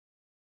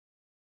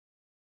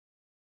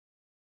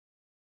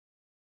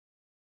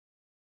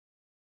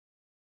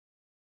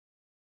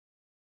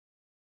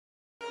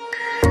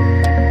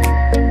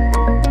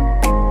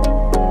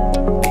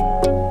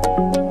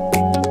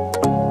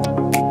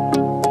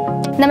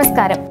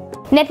നമസ്കാരം.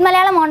 Net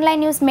Malayalam online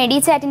news മെഡി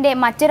ചാറ്റിന്റെ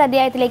മറ്റൊരു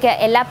അധ്യായത്തിലേക്ക്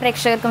എല്ലാ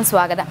പ്രേക്ഷകർക്കും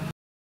സ്വാഗതം.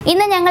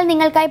 ഇന്ന് ഞങ്ങൾ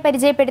നിങ്ങൾക്കായി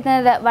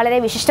പരിചയപ്പെടുത്തുന്നത് വളരെ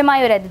വിശിഷ്ടമായ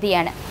ഒരു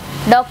അതിഥിയാണ്,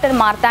 ഡോക്ടർ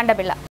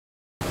മാർത്താണ്ഡപിള്ള.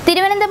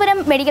 തിരുവനന്തപുരം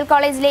മെഡിക്കൽ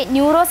കോളേജിലെ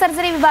ന്യൂറോ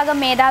സർജറി വിഭാഗം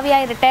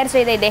മേധാവിയായി റിട്ടയർ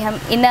ചെയ്ത ഇദ്ദേഹം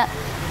ഇന്ന്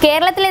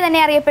കേരളത്തിലെ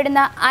തന്നെ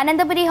അറിയപ്പെടുന്ന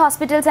അനന്തപുരി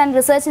ഹോസ്പിറ്റൽസ് ആൻഡ്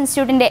റിസർച്ച്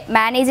ഇൻസ്റ്റിറ്റ്യൂട്ടിന്റെ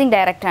മാനേജിംഗ്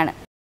ഡയറക്ടറാണ്.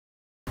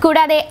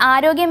 കൂടാതെ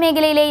ആരോഗ്യ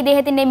മേഖലയിലെ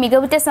ഇദ്ദേഹത്തിന്റെ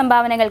മികവുറ്റ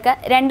സംഭാവനകൾക്ക്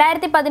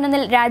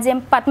 2011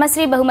 രാജ്യം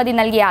പത്മശ്രീ ബഹുമതി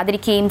നൽകി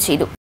ആദരിക്കുകയും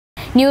ചെയ്തു.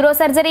 ന്യൂറോ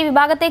സർജറി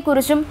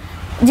വിഭാഗത്തെക്കുറിച്ചും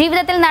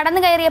ജീവിതത്തിൽ നടന്നു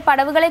കയറിയ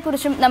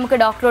പടവുകളെക്കുറിച്ചും നമുക്ക്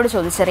ഡോക്ടറോട്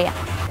ചോദിച്ചറിയാം.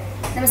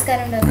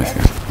 നമസ്കാരം ഡോക്ടർ.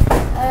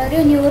 ഒരു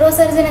ന്യൂറോ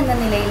സർജൻ എന്ന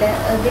നിലയിൽ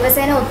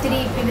ദിവസേന ഒത്തിരി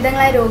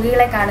വിവിധങ്ങളായ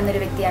രോഗികളെ കാണുന്ന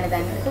ഒരു വ്യക്തിയാണ്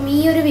താങ്കൾ. അപ്പം ഈ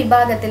ഒരു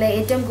വിഭാഗത്തിൽ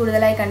ഏറ്റവും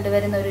കൂടുതലായി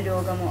കണ്ടുവരുന്ന ഒരു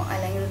രോഗമോ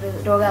അല്ലെങ്കിൽ ഒരു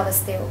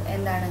രോഗാവസ്ഥയോ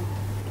എന്താണ്?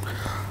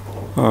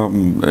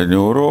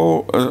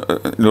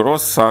 ന്യൂറോ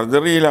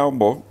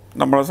സർജറിയിലാവുമ്പോൾ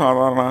നമ്മൾ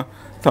സാധാരണ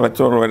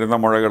തലച്ചോറ് വരുന്ന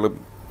മുഴകളും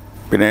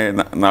പിന്നെ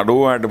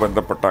നടുവുമായിട്ട്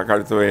ബന്ധപ്പെട്ട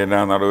കഴുത്ത് വേദന,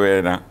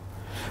 നടുവേദന,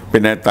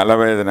 പിന്നെ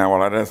തലവേദന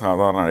വളരെ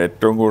സാധാരണ.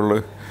 ഏറ്റവും കൂടുതൽ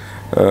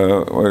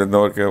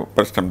വരുന്നവർക്ക്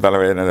പ്രശ്നം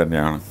തലവേദന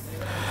തന്നെയാണ്.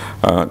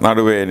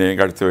 നടുവേദനയും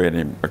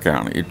കഴുത്തുവേദനയും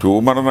ഒക്കെയാണ്. ഈ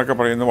ട്യൂമർ എന്നൊക്കെ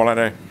പറയുന്നത്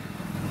വളരെ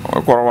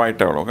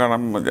കുറവായിട്ടേ ഉള്ളൂ.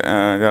 കാരണം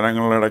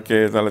ജനങ്ങളുടെ ഇടയ്ക്ക്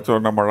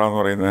തലച്ചോറിൻ്റെ മുഴ എന്ന്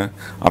പറയുന്നത്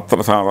അത്ര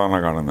സാധാരണ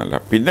കാണുന്നില്ല.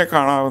 പിന്നെ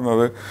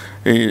കാണാവുന്നത്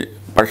ഈ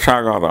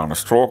പക്ഷാഘാതമാണ്,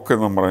 സ്ട്രോക്ക്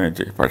എന്ന്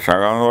പറഞ്ഞിട്ട്.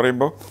 പക്ഷാഘാതം എന്ന്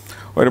പറയുമ്പോൾ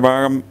ഒരു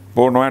ഭാഗം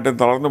പൂർണ്ണമായിട്ടും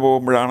തളർന്നു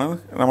പോകുമ്പോഴാണ്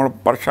നമ്മൾ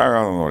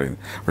പക്ഷാഘാതം എന്ന്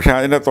പറയുന്നത്. പക്ഷേ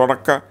അതിൻ്റെ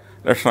തുടക്ക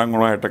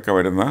ലക്ഷണങ്ങളുമായിട്ടൊക്കെ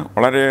വരുന്ന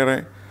വളരെയേറെ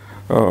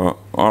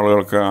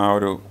ആളുകൾക്ക് ആ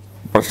ഒരു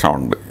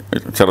പ്രശ്നമുണ്ട്,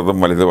 ചെറുതും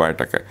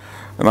വലുതുമായിട്ടൊക്കെ.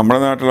 നമ്മുടെ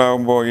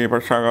നാട്ടിലാകുമ്പോൾ ഈ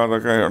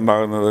പക്ഷാഘാതമൊക്കെ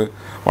ഉണ്ടാകുന്നത്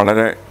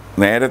വളരെ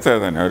നേരത്തെ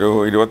തന്നെ, ഒരു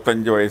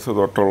 25 വയസ്സ്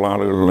തൊട്ടുള്ള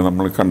ആളുകളിൽ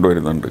നമ്മൾ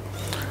കണ്ടുവരുന്നുണ്ട്.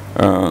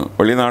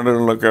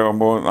 വെളിനാടുകളിലൊക്കെ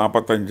ആകുമ്പോൾ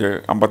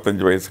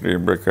 45-55 വയസ്സ്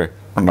കഴിയുമ്പോഴൊക്കെ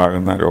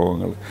ഉണ്ടാകുന്ന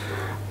രോഗങ്ങൾ.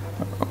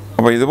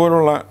 അപ്പോൾ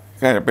ഇതുപോലുള്ള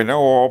കാര്യം, പിന്നെ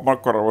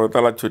ഓർമ്മക്കുറവ്,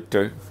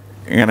 തലച്ചുറ്റ്,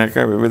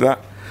 ഇങ്ങനെയൊക്കെ വിവിധ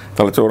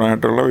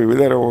തലച്ചോറായിട്ടുള്ള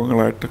വിവിധ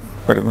രോഗങ്ങളായിട്ട്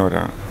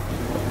വരുന്നവരാണ്.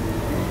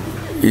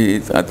 ഈ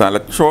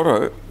തലച്ചോറ്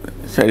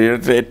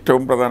ശരീരത്തിലെ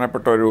ഏറ്റവും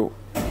പ്രധാനപ്പെട്ട ഒരു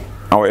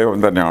അവയവം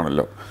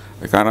തന്നെയാണല്ലോ.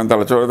 കാരണം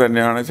തലച്ചോറ്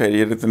തന്നെയാണ്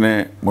ശരീരത്തിനെ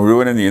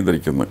മുഴുവനെ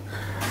നിയന്ത്രിക്കുന്നത്.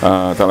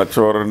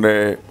 തലച്ചോറിൻ്റെ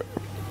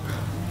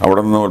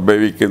അവിടെ നിന്ന്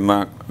ഉത്ഭവിക്കുന്ന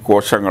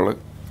കോശങ്ങൾ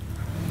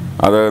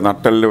അത്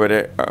നട്ടെല്ല്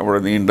വരെ അവിടെ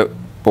നീണ്ട്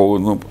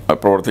പോകുന്നു,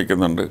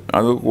 പ്രവർത്തിക്കുന്നുണ്ട്.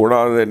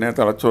 അതുകൂടാതെ തന്നെ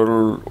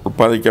തലച്ചോറിൽ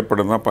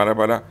ഉത്പാദിക്കപ്പെടുന്ന പല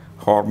പല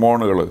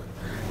ഹോർമോണുകൾ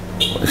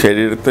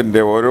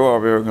ശരീരത്തിൻ്റെ ഓരോ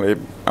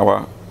അവയവങ്ങളെയും അവ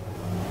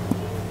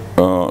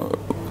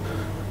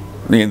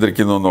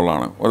നിയന്ത്രിക്കുന്നു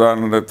എന്നുള്ളതാണ്.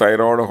 ഉദാഹരണത്തിന്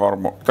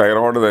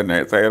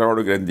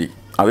തൈറോയ്ഡ് ഗ്രന്ഥി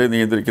അത്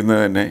നിയന്ത്രിക്കുന്നത്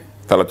തന്നെ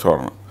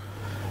തലച്ചോറാണ്.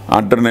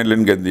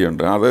 അഡ്രിനലിൻ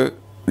ഗ്രന്ഥിയുണ്ട്, അത്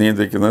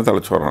നിയന്ത്രിക്കുന്നത്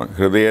തലച്ചോറാണ്.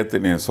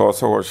 ഹൃദയത്തിനെയും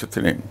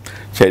ശ്വാസകോശത്തിനെയും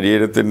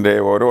ശരീരത്തിൻ്റെ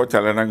ഓരോ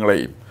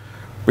ചലനങ്ങളെയും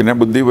പിന്നെ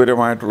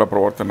ബുദ്ധിപരമായിട്ടുള്ള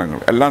പ്രവർത്തനങ്ങൾ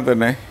എല്ലാം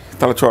തന്നെ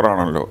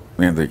തലച്ചോറാണല്ലോ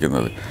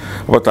നിയന്ത്രിക്കുന്നത്.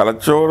 അപ്പോൾ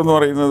തലച്ചോറെന്ന്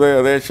പറയുന്നത്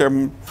ഏകദേശം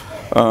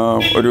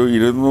ഒരു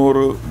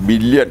 200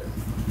 ബില്യൺ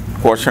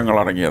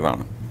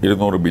കോശങ്ങളടങ്ങിയതാണ്.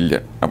 200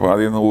 ബില്യൺ. അപ്പോൾ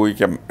അതിൽ നിന്ന്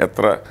ഊഹിക്കാം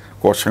എത്ര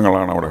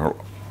കോശങ്ങളാണ് അവിടെ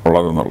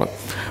ഉള്ളതെന്നുള്ളത്.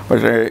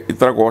 പക്ഷേ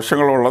ഇത്ര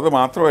കോശങ്ങളുള്ളത്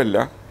മാത്രമല്ല,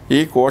 ഈ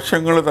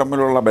കോശങ്ങൾ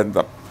തമ്മിലുള്ള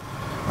ബന്ധം,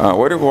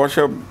 ഒരു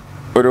കോശം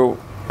ഒരു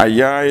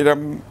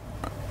 5000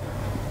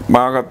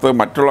 ഭാഗത്ത്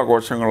മറ്റുള്ള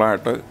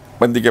കോശങ്ങളായിട്ട്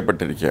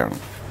ബന്ധിക്കപ്പെട്ടിരിക്കുകയാണ്.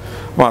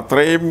 അപ്പോൾ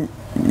അത്രയും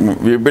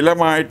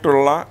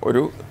വിപുലമായിട്ടുള്ള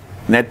ഒരു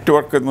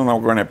നെറ്റ്വർക്ക് എന്ന്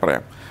നമുക്ക് വേണമെങ്കിൽ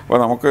പറയാം. അപ്പോൾ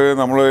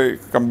നമ്മൾ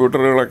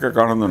കമ്പ്യൂട്ടറുകളൊക്കെ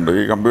കാണുന്നുണ്ട്.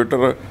 ഈ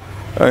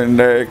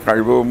കമ്പ്യൂട്ടറിൻ്റെ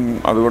കഴിവും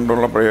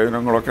അതുകൊണ്ടുള്ള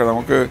പ്രയോജനങ്ങളൊക്കെ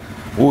നമുക്ക്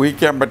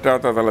ഊഹിക്കാൻ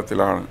പറ്റാത്ത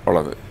തലത്തിലാണ്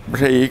ഉള്ളത്.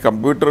 പക്ഷേ ഈ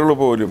കമ്പ്യൂട്ടറുകൾ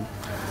പോലും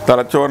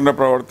തലച്ചോറിൻ്റെ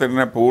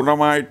പ്രവർത്തനത്തിനെ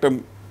പൂർണ്ണമായിട്ടും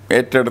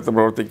ഏറ്റെടുത്ത്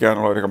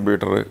പ്രവർത്തിക്കാനുള്ള ഒരു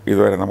കമ്പ്യൂട്ടർ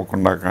ഇതുവരെ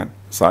നമുക്കുണ്ടാക്കാൻ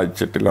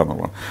സാധിച്ചിട്ടില്ല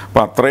എന്നുള്ളതാണ്.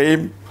 അപ്പോൾ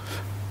അത്രയും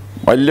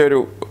വലിയൊരു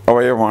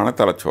അവയവമാണ്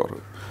തലച്ചോറ്.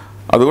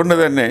 അതുകൊണ്ട്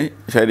തന്നെ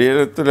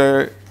ശരീരത്തിൽ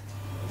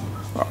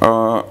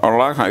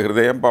ഉള്ള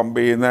ഹൃദയം പമ്പ്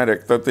ചെയ്യുന്ന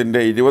രക്തത്തിൻ്റെ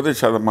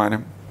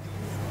 20%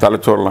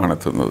 തലച്ചോറിലാണ്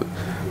എത്തുന്നത്.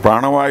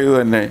 പ്രാണവായു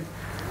തന്നെ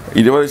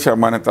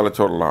 20%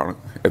 തലച്ചോറിലാണ്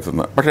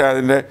എത്തുന്നത്. പക്ഷേ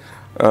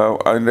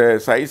അതിൻ്റെ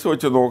സൈസ്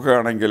വെച്ച്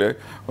നോക്കുകയാണെങ്കിൽ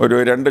ഒരു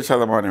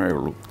 2%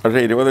 ഉള്ളൂ. പക്ഷേ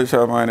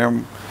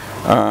 20%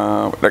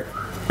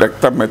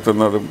 രക്തം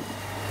എത്തുന്നതും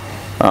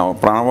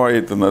പ്രാണവായു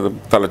എത്തുന്നതും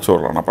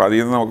തലച്ചോറിലാണ്. അപ്പോൾ അതിൽ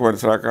നിന്ന് നമുക്ക്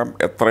മനസ്സിലാക്കാം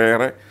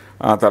എത്രയേറെ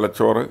ആ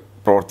തലച്ചോറ്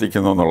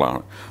പ്രവർത്തിക്കുന്നു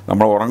എന്നുള്ളതാണ്.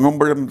 നമ്മൾ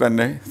ഉറങ്ങുമ്പോഴും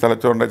തന്നെ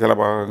തലച്ചോറിൻ്റെ ചില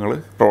ഭാഗങ്ങൾ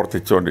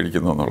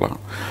പ്രവർത്തിച്ചുകൊണ്ടിരിക്കുന്നു എന്നുള്ളതാണ്.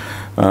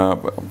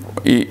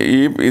 ഈ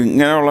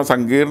ഇങ്ങനെയുള്ള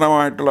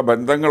സങ്കീർണമായിട്ടുള്ള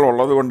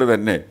ബന്ധങ്ങളുള്ളത് കൊണ്ട്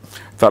തന്നെ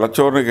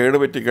തലച്ചോറിന്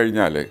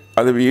കേടുപറ്റിക്കഴിഞ്ഞാൽ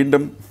അത്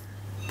വീണ്ടും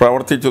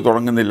പ്രവർത്തിച്ചു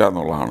തുടങ്ങുന്നില്ല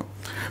എന്നുള്ളതാണ്.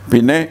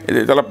 പിന്നെ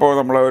ചിലപ്പോൾ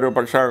നമ്മളൊരു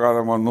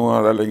പക്ഷാഘാതം വന്നു,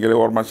 അതല്ലെങ്കിൽ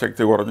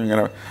ഓർമ്മശക്തി കുറഞ്ഞു,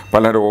 ഇങ്ങനെ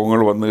പല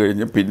രോഗങ്ങൾ വന്നു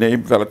കഴിഞ്ഞ്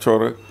പിന്നെയും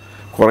തലച്ചോറ്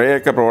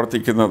കുറേയൊക്കെ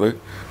പ്രവർത്തിക്കുന്നത്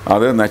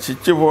അത്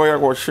നശിച്ചു പോയ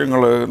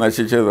കോശങ്ങൾ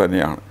നശിച്ചത്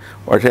തന്നെയാണ്.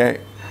 പക്ഷേ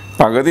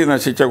പകുതി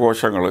നശിച്ച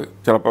കോശങ്ങൾ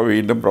ചിലപ്പോൾ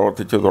വീണ്ടും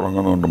പ്രവർത്തിച്ച്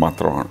തുടങ്ങുന്നതുകൊണ്ട്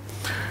മാത്രമാണ്.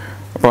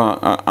 അപ്പോൾ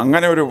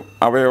അങ്ങനെ ഒരു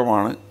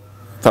അവയവമാണ്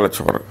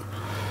തലച്ചോറ്.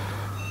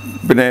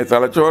 പിന്നെ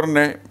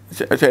തലച്ചോറിനെ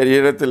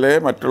ശരീരത്തിലെ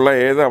മറ്റുള്ള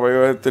ഏത്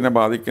അവയവത്തിനെ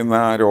ബാധിക്കുന്ന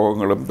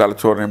രോഗങ്ങളും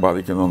തലച്ചോറിനെ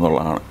ബാധിക്കുന്നു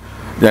എന്നുള്ളതാണ്.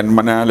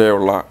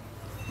 ജന്മനാലെയുള്ള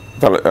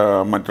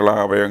മറ്റുള്ള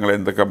അവയവങ്ങളെ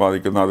എന്തൊക്കെ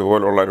ബാധിക്കുന്നു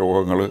അതുപോലുള്ള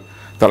രോഗങ്ങൾ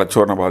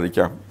തലച്ചോറിനെ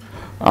ബാധിക്കാം.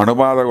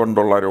 അണുബാധ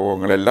കൊണ്ടുള്ള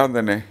രോഗങ്ങളെല്ലാം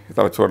തന്നെ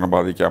തലച്ചോറിനെ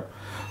ബാധിക്കാം.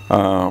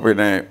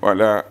 പിന്നെ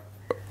പല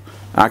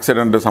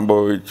ആക്സിഡൻറ്റ്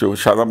സംഭവിച്ചു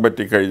ക്ഷതം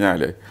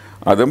പറ്റിക്കഴിഞ്ഞാൽ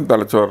അതും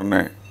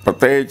തലച്ചോറിനെ,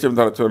 പ്രത്യേകിച്ചും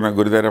തലച്ചോറിനെ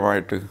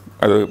ഗുരുതരമായിട്ട്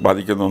അത്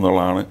ബാധിക്കുന്നു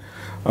എന്നുള്ളതാണ്.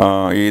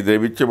 ഈ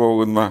ദ്രവിച്ചു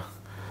പോകുന്ന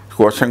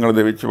കോശങ്ങൾ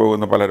ദ്രവിച്ചു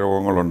പോകുന്ന പല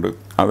രോഗങ്ങളുണ്ട്.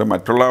 അത്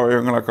മറ്റുള്ള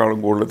അവയവങ്ങളെക്കാളും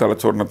കൂടുതൽ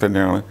തലച്ചോറിനെ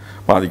തന്നെയാണ്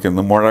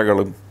ബാധിക്കുന്നത്.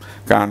 മുഴകളും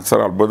ക്യാൻസർ,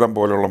 അർബുദം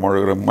പോലുള്ള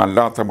മുഴകളും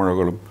അല്ലാത്ത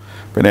മുഴകളും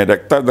പിന്നെ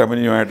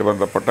രക്തധമനിയുമായിട്ട്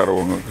ബന്ധപ്പെട്ട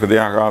രോഗങ്ങൾ,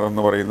 ഹൃദയാഘാതം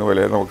എന്ന് പറയുന്ന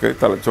പോലെ നമുക്ക്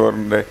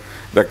തലച്ചോറിൻ്റെ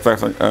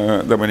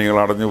രക്തധമനികൾ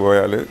അടഞ്ഞു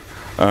പോയാൽ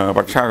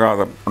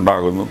പക്ഷാഘാതം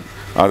ഉണ്ടാകുന്നു.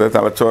 അത്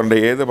തലച്ചോറിൻ്റെ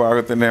ഏത്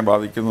ഭാഗത്തിനെ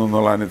ബാധിക്കുന്നു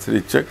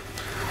എന്നുള്ളതനുസരിച്ച്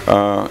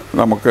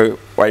നമുക്ക്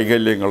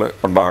വൈകല്യങ്ങൾ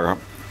ഉണ്ടാകാം.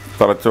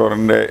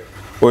 തലച്ചോറിൻ്റെ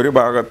ഒരു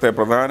ഭാഗത്തെ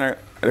പ്രധാന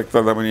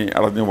രക്തധമനി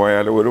അടഞ്ഞു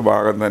പോയാൽ ഒരു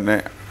ഭാഗം തന്നെ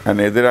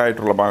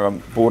അതിനെതിരായിട്ടുള്ള ഭാഗം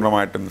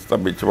പൂർണ്ണമായിട്ടും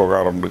സ്തംഭിച്ചു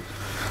പോകാറുണ്ട്.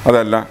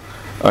 അതല്ല,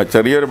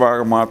 ചെറിയൊരു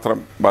ഭാഗം മാത്രം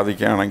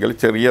ബാധിക്കുകയാണെങ്കിൽ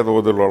ചെറിയ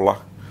തോതിലുള്ള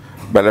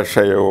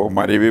ബലക്ഷയമോ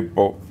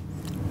മരവിപ്പോ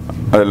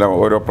അതെല്ലാം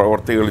ഓരോ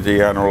പ്രവൃത്തികൾ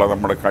ചെയ്യാനുള്ള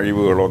നമ്മുടെ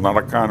കഴിവുകളോ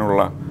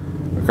നടക്കാനുള്ള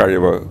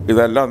കഴിവ്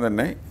ഇതെല്ലാം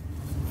തന്നെ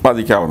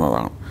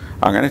ബാധിക്കാവുന്നതാണ്.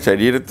 അങ്ങനെ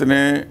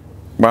ശരീരത്തിനെ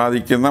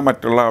ബാധിക്കുന്ന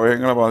മറ്റുള്ള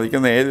അവയവങ്ങളെ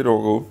ബാധിക്കുന്ന ഏത്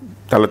രോഗവും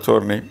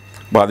തലച്ചോറിനെയും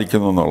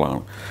ബാധിക്കുന്നു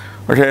എന്നുള്ളതാണ്.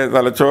 പക്ഷേ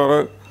തലച്ചോറ്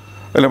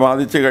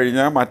ബാധിച്ചു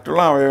കഴിഞ്ഞാൽ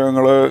മറ്റുള്ള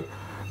അവയവങ്ങൾ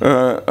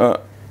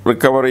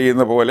റിക്കവർ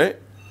ചെയ്യുന്ന പോലെ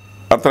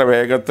അത്ര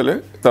വേഗത്തിൽ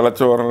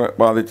തലച്ചോറ്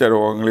ബാധിച്ച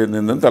രോഗങ്ങളിൽ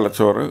നിന്നും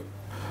തലച്ചോറ്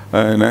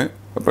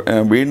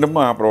വീണ്ടും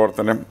ആ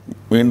പ്രവർത്തനം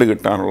വീണ്ടും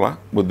കിട്ടാനുള്ള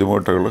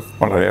ബുദ്ധിമുട്ടുകൾ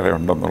വളരെയേറെ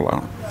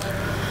ഉണ്ടെന്നുള്ളതാണ്.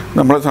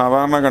 നമ്മൾ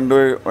സാധാരണ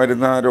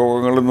കണ്ടുവരുന്ന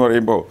രോഗങ്ങളെന്ന്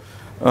പറയുമ്പോൾ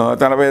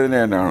തലവേദന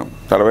തന്നെയാണ്.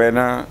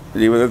 തലവേദന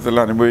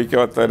ജീവിതത്തിൽ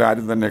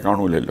അനുഭവിക്കാത്തവരാരും തന്നെ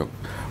കാണൂലല്ലോ.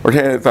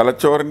 പക്ഷേ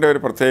തലച്ചോറിൻ്റെ ഒരു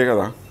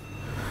പ്രത്യേകത,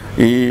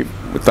 ഈ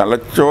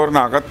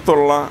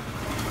തലച്ചോറിനകത്തുള്ള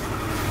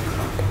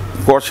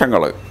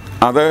കോശങ്ങൾ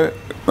അത്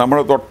നമ്മൾ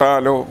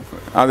തൊട്ടാലോ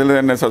അതിൽ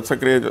തന്നെ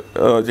ശസ്ത്രക്രിയ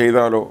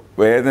ചെയ്താലോ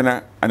വേദന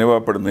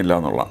അനുഭവപ്പെടുന്നില്ല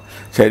എന്നുള്ള.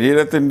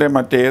 ശരീരത്തിൻ്റെ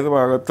മറ്റേത്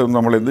ഭാഗത്തും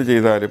നമ്മൾ എന്ത്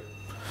ചെയ്താലും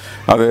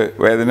അത്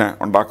വേദന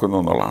ഉണ്ടാക്കുന്നു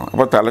എന്നുള്ളതാണ്.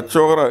 അപ്പോൾ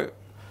തലച്ചോറ്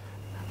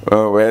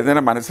വേദന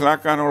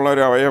മനസ്സിലാക്കാനുള്ള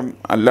ഒരു അവയവം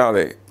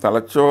അല്ലാതെ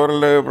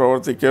തലച്ചോറിൽ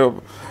പ്രവർത്തിക്കുകയോ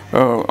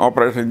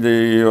ഓപ്പറേഷൻ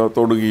ചെയ്യുകയോ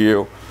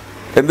തൊടുകയോ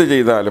എന്ത്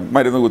ചെയ്താലും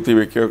മരുന്ന്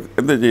കുത്തിവെക്കുകയോ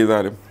എന്ത്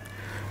ചെയ്താലും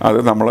അത്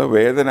നമ്മൾ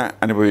വേദന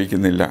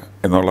അനുഭവിക്കുന്നില്ല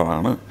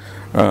എന്നുള്ളതാണ്.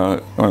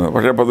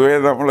 പക്ഷേ പൊതുവേ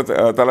നമ്മൾ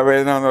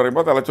തലവേദന എന്ന്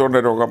പറയുമ്പോൾ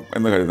തലച്ചോറിൻ്റെ രോഗം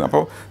എന്ന് കരുതുന്നത്.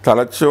 അപ്പോൾ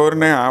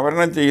തലച്ചോറിനെ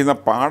ആവരണം ചെയ്യുന്ന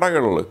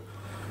പാടകളിൽ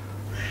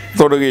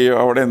തൊടുകയോ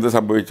അവിടെ എന്ത്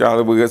സംഭവിച്ചാൽ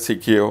അത്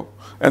വികസിക്കുകയോ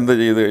എന്ത്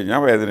ചെയ്ത്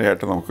കഴിഞ്ഞാൽ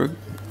വേദനയായിട്ട് നമുക്ക്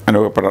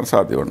അനുഭവപ്പെടാൻ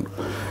സാധ്യതയുണ്ട്.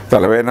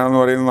 തലവേദന എന്ന്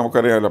പറയുന്നത്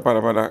നമുക്കറിയാമല്ലോ, പല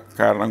പല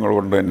കാരണങ്ങൾ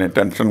കൊണ്ട് തന്നെ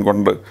ടെൻഷൻ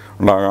കൊണ്ട്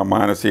ഉണ്ടാകാം,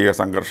 മാനസിക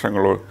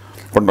സംഘർഷങ്ങൾ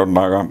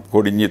കൊണ്ടുണ്ടാകാം.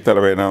 കൊടിഞ്ഞി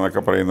തലവേദന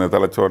എന്നൊക്കെ പറയുന്നത്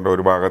തലച്ചോറിൻ്റെ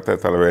ഒരു ഭാഗത്തെ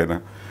തലവേദന.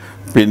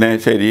 പിന്നെ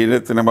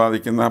ശരീരത്തിനെ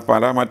ബാധിക്കുന്ന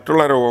പല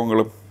മറ്റുള്ള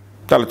രോഗങ്ങളും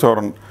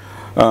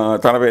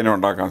തലവേദന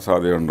ഉണ്ടാക്കാൻ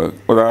സാധ്യതയുണ്ട്.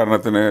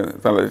 ഉദാഹരണത്തിന്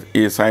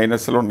ഈ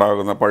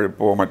സൈനസിലുണ്ടാകുന്ന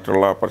പഴുപ്പോ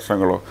മറ്റുള്ള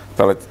പ്രശ്നങ്ങളോ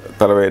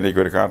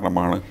തലവേദനയ്ക്കൊരു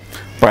കാരണമാണ്.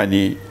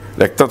 പനി,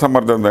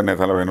 രക്തസമ്മർദ്ദം തന്നെ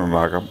തലവേദന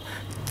ഉണ്ടാകാം.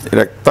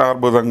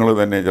 രക്താർബുദങ്ങൾ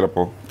തന്നെ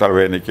ചിലപ്പോൾ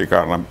തലവേദനയ്ക്ക്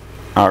കാരണം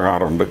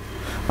ആകാറുണ്ട്.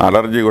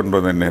 അലർജി കൊണ്ട്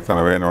തന്നെ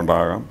തലവേദന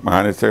ഉണ്ടാകാം.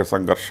 മാനസിക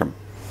സംഘർഷം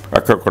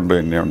ഒക്കെ കൊണ്ട്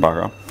തന്നെ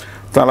ഉണ്ടാകാം.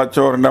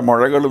 തലച്ചോറിൻ്റെ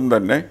മുഴകളും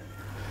തന്നെ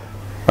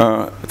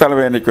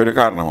തലവേദനയ്ക്കൊരു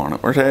കാരണമാണ്.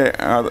 പക്ഷേ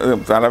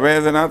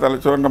തലവേദന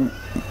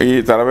ഈ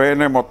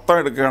തലവേദന മൊത്തം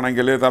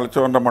എടുക്കുകയാണെങ്കിൽ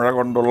തലച്ചോറിൻ്റെ മുഴ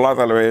കൊണ്ടുള്ള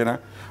തലവേദന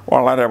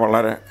വളരെ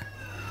വളരെ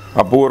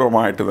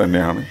അപൂർവമായിട്ട്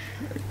തന്നെയാണ്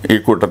ഈ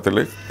കൂട്ടത്തിൽ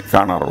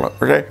കാണാറുള്ളത്.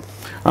 പക്ഷേ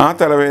ആ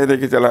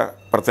തലവേദനയ്ക്ക് ചില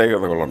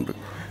പ്രത്യേകതകളുണ്ട്.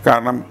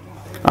 കാരണം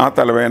ആ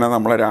തലവേദന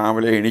നമ്മൾ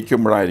രാവിലെ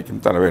എണീക്കുമ്പോഴായിരിക്കും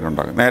തലവേദന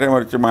ഉണ്ടാകും. നേരെ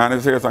മറിച്ച്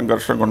മാനസിക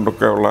സംഘർഷം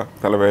കൊണ്ടൊക്കെയുള്ള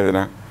തലവേദന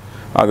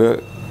അത്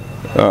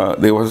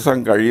ദിവസം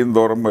കഴിയും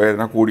തോറും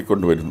വേദന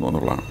കൂടിക്കൊണ്ട് വരുന്നു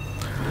എന്നുള്ളതാണ്.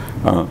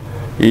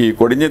 ഈ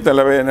കൊടിഞ്ഞി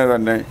തലവേദന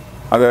തന്നെ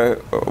അത്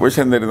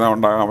വിശന്നിരുന്ന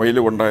ഉണ്ടാകാം, വെയിൽ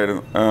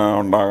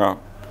ഉണ്ടാകാം,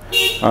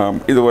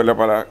 ഇതുപോലെ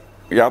പല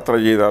യാത്ര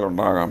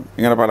ചെയ്താലുണ്ടാകാം,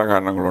 ഇങ്ങനെ പല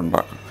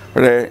കാരണങ്ങളുണ്ടാകാം.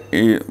 പക്ഷേ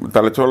ഈ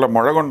തലച്ചോറിലെ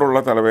മുഴ കൊണ്ടുള്ള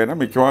തലവേദന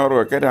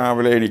മിക്കവാറുമൊക്കെ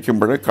രാവിലെ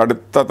എണീക്കുമ്പോൾ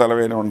കടുത്ത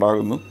തലവേദന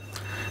ഉണ്ടാകുന്നു.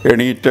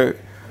 എണീറ്റ്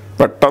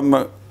പെട്ടെന്ന്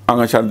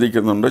അങ്ങ്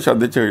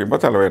ശ്രദ്ധിച്ച് കഴിയുമ്പോൾ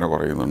തലവേദന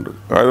കുറയുന്നുണ്ട്.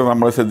 അത്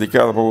നമ്മൾ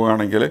ശ്രദ്ധിക്കാതെ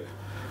പോവുകയാണെങ്കിൽ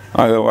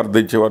അത്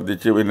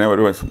വർദ്ധിച്ച് പിന്നെ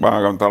ഒരു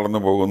ഭാഗം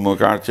തളർന്നു പോകുന്നു,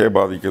 കാഴ്ചയെ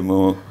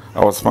ബാധിക്കുന്നു,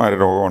 അപസ്മാര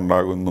രോഗം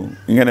ഉണ്ടാകുന്നു.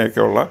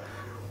 ഇങ്ങനെയൊക്കെയുള്ള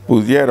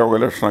പുതിയ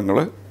രോഗലക്ഷണങ്ങൾ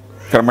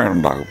ക്രമേണ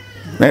ഉണ്ടാകും.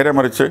 നേരെ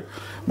മറിച്ച്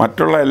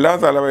മറ്റുള്ള എല്ലാ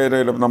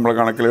തലവേദനയിലും നമ്മൾ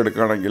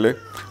കണക്കിലെടുക്കുകയാണെങ്കിൽ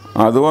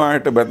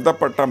അതുമായിട്ട്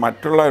ബന്ധപ്പെട്ട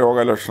മറ്റുള്ള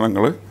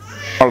രോഗലക്ഷണങ്ങൾ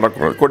വളരെ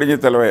കുറവ്. കൊടിഞ്ഞി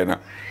തലവേദന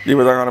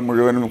ജീവിതകാലം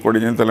മുഴുവനും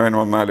കൊടിഞ്ഞി തലവേദന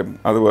വന്നാലും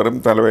അത് വെറും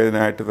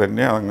തലവേദനയായിട്ട്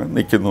തന്നെ അതങ്ങ്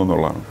നിൽക്കുന്നു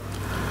എന്നുള്ളതാണ്.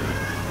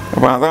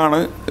 അപ്പോൾ അതാണ്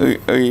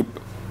ഈ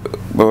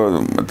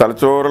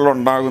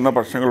തലച്ചോറിലുണ്ടാകുന്ന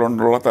പ്രശ്നങ്ങൾ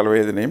കൊണ്ടുള്ള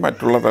തലവേദനയും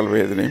മറ്റുള്ള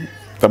തലവേദനയും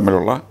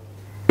തമ്മിലുള്ള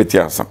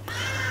വ്യത്യാസം.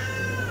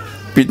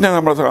 പിന്നെ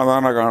നമ്മൾ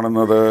സാധാരണ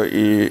കാണുന്നത്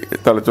ഈ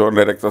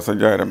തലച്ചോറിൻ്റെ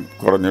രക്തസഞ്ചാരം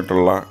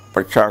കുറഞ്ഞിട്ടുള്ള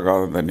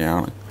പക്ഷാഘാതം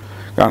തന്നെയാണ്.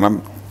 കാരണം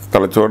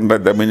തലച്ചോറിൻ്റെ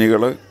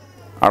ധമനികൾ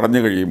അടഞ്ഞു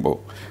കഴിയുമ്പോൾ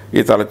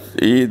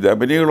ഈ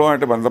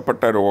ധമനികളുമായിട്ട്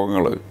ബന്ധപ്പെട്ട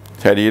രോഗങ്ങൾ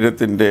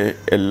ശരീരത്തിൻ്റെ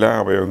എല്ലാ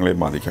അവയവങ്ങളെയും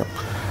ബാധിക്കാം.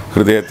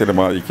 ഹൃദയത്തിനെ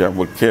ബാധിക്കാം,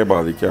 വൃക്കയെ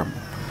ബാധിക്കാം,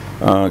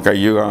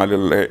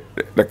 കയ്യുകാലിലെ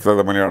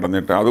രക്തധമനി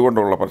അടഞ്ഞിട്ട്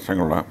അതുകൊണ്ടുള്ള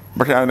പ്രശ്നങ്ങളാണ്.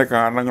 പക്ഷേ അതിൻ്റെ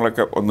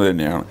കാരണങ്ങളൊക്കെ ഒന്ന്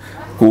തന്നെയാണ്.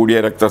 കൂടിയ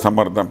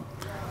രക്തസമ്മർദ്ദം,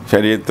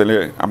 ശരീരത്തിൽ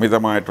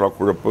അമിതമായിട്ടുള്ള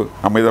കൊഴുപ്പ്,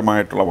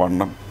 അമിതമായിട്ടുള്ള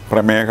വണ്ണം,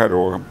 പ്രമേഹ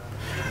രോഗം,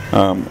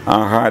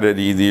 ആഹാര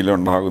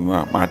രീതിയിലുണ്ടാകുന്ന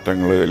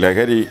മാറ്റങ്ങൾ,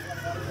 ലഹരി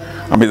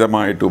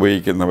അമിതമായിട്ട്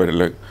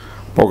ഉപയോഗിക്കുന്നവരിൽ,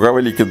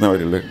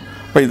 പുകവലിക്കുന്നവരിൽ,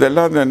 അപ്പോൾ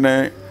ഇതെല്ലാം തന്നെ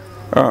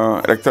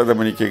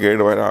രക്തധമനിക്ക്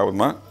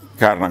കേടുവരാവുന്ന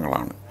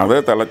കാരണങ്ങളാണ്. അത്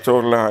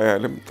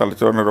തലച്ചോറിലായാലും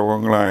തലച്ചോറിൻ്റെ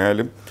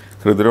രോഗങ്ങളായാലും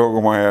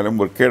ഹൃദ്രോഗമായാലും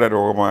വൃക്കയുടെ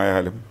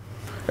രോഗമായാലും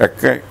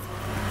ഒക്കെ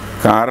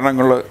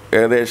കാരണങ്ങൾ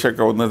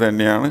ഏകദേശമൊക്കെ ഒന്ന്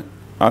തന്നെയാണ്.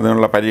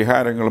 അതിനുള്ള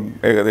പരിഹാരങ്ങളും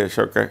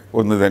ഏകദേശമൊക്കെ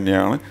ഒന്ന്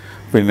തന്നെയാണ്.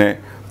 പിന്നെ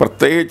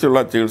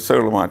പ്രത്യേകിച്ചുള്ള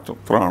ചികിത്സകൾ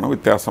മാത്രമാണ്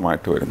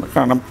വ്യത്യാസമായിട്ട് വരുന്നത്.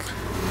 കാരണം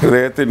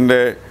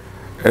ഹൃദയത്തിൻ്റെ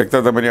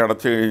രക്തധമനി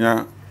അടച്ചു കഴിഞ്ഞാൽ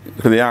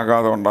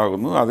ഹൃദയാഘാതം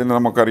ഉണ്ടാകുന്നു. അതിന്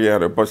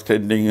നമുക്കറിയാമല്ലോ, ഇപ്പോൾ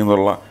സ്റ്റെൻറ്റിങ്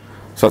എന്നുള്ള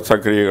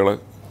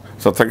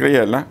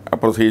ശസ്ത്രക്രിയയല്ല,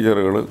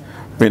 പ്രൊസീജിയറുകൾ,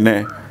 പിന്നെ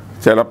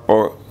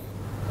ചിലപ്പോൾ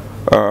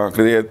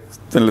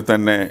ഹൃദയത്തിൽ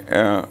തന്നെ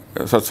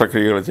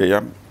ശസ്ത്രക്രിയകൾ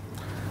ചെയ്യാം.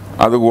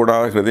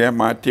 അതുകൂടാതെ ഹൃദയം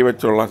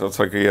മാറ്റിവെച്ചുള്ള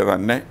ശസ്ത്രക്രിയ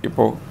തന്നെ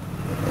ഇപ്പോൾ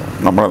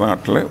നമ്മുടെ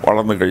നാട്ടിൽ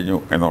വളർന്നു കഴിഞ്ഞു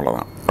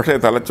എന്നുള്ളതാണ്. പക്ഷേ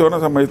തലച്ചോറിനെ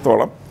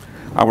സംബന്ധിച്ചോളം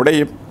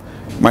അവിടെയും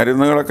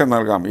മരുന്നുകളൊക്കെ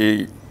നൽകാം. ഈ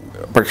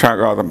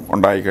പക്ഷാഘാതം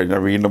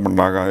ഉണ്ടായിക്കഴിഞ്ഞാൽ വീണ്ടും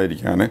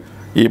ഉണ്ടാകാതിരിക്കാൻ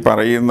ഈ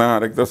പറയുന്ന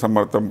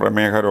രക്തസമ്മർദ്ദം,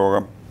 പ്രമേഹ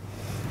രോഗം,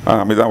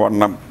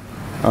 അമിതവണ്ണം,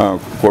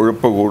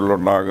 കൊഴുപ്പ്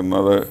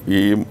കൂടുതലുണ്ടാകുന്നത്,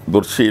 ഈ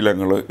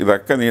ദുർശീലങ്ങൾ,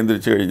 ഇതൊക്കെ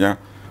നിയന്ത്രിച്ചു കഴിഞ്ഞാൽ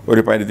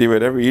ഒരു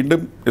പരിധിവരെ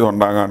വീണ്ടും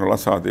ഇതുണ്ടാകാനുള്ള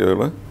സാധ്യതകൾ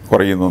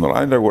കുറയുന്നു എന്നുള്ളത്.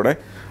 അതിൻ്റെ കൂടെ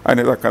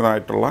അതിന്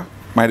തക്കതായിട്ടുള്ള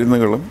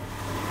മരുന്നുകളും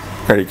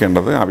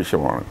കഴിക്കേണ്ടത്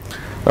ആവശ്യമാണ്.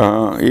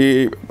 ഈ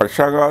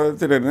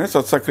പക്ഷാഘാതത്തിന് തന്നെ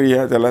ശസ്ത്രക്രിയ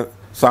ചില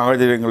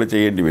സാഹചര്യങ്ങൾ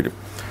ചെയ്യേണ്ടി വരും.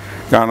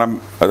 കാരണം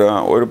അത്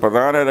ഒരു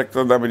പ്രധാന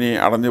രക്തധമനി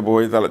അടഞ്ഞു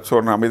പോയി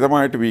തലച്ചോറിന്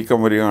അമിതമായിട്ട്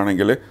വീക്കം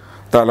വരികയാണെങ്കിൽ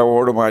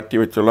തലയോട്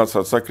മാറ്റിവെച്ചുള്ള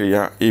ശസ്ത്രക്രിയ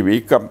ഈ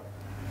വീക്കം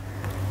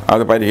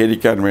അത്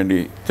പരിഹരിക്കാൻ വേണ്ടി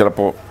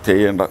ചിലപ്പോൾ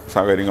ചെയ്യേണ്ട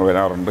സാഹചര്യങ്ങൾ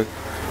വരാറുണ്ട്.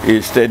 ഈ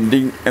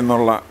സ്റ്റെൻറ്റിങ്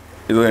എന്നുള്ള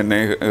ഇത് തന്നെ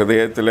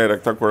ഹൃദയത്തിലെ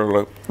രക്തക്കുഴൽ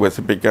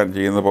വികസിപ്പിക്കാൻ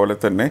ചെയ്യുന്ന പോലെ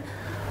തന്നെ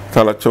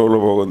തലച്ചോറ്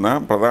പോകുന്ന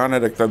പ്രധാന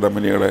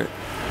രക്തധമനികളെ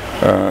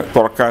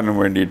തുറക്കാനും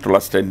വേണ്ടിയിട്ടുള്ള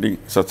സ്റ്റെൻറ്റിങ്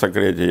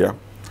ശസ്ത്രക്രിയ ചെയ്യാം.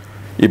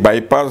 ഈ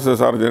ബൈപ്പാസ്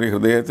സർജറി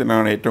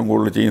ഹൃദയത്തിനാണ് ഏറ്റവും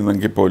കൂടുതൽ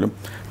ചെയ്യുന്നതെങ്കിൽ പോലും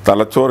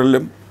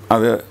തലച്ചോറിലും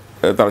അത്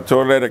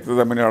തലച്ചോറിലെ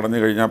രക്തധമനി അടഞ്ഞു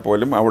കഴിഞ്ഞാൽ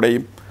പോലും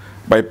അവിടെയും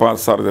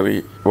ബൈപ്പാസ് സർജറി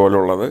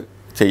പോലുള്ളത്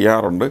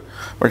ചെയ്യാറുണ്ട്.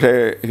 പക്ഷേ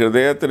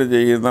ഹൃദയത്തിൽ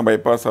ചെയ്യുന്ന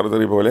ബൈപ്പാസ്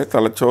സർജറി പോലെ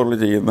തലച്ചോറിൽ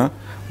ചെയ്യുന്ന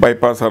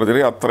ബൈപ്പാസ്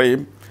സർജറി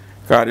അത്രയും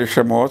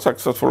കാര്യക്ഷമമോ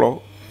സക്സസ്ഫുള്ളോ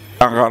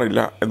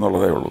ആകാറില്ല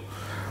എന്നുള്ളതേ ഉള്ളൂ.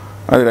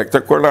 അത്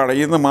രക്തക്കുഴൽ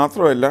അടയുന്ന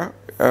മാത്രമല്ല,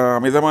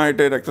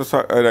 അമിതമായിട്ട്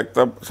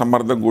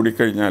രക്തസമ്മർദ്ദം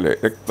കൂടിക്കഴിഞ്ഞാൽ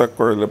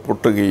രക്തക്കുഴൽ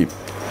പൊട്ടുകയും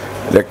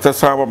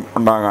രക്തസ്രാവം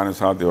ഉണ്ടാകാനും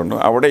സാധ്യതയുണ്ട്.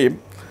 അവിടെയും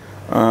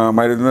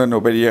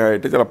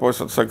മരുന്നിനുപരിയായിട്ട് ചിലപ്പോൾ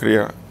ശസ്ത്രക്രിയ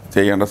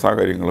ചെയ്യേണ്ട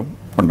സാഹചര്യങ്ങളും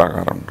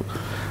ഉണ്ടാകാറുണ്ട്.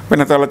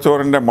 പിന്നെ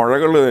തലച്ചോറിൻ്റെ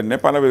മുഴകൾ തന്നെ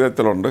പല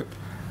വിധത്തിലുണ്ട്.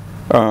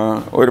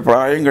 ഒരു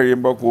പ്രായം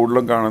കഴിയുമ്പോൾ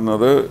കൂടുതലും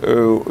കാണുന്നത്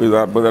ഇത്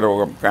അർബുദ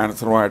രോഗം,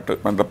 ക്യാൻസറുമായിട്ട്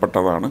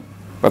ബന്ധപ്പെട്ടതാണ്.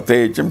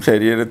 പ്രത്യേകിച്ചും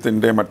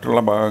ശരീരത്തിൻ്റെ മറ്റുള്ള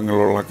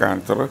ഭാഗങ്ങളിലുള്ള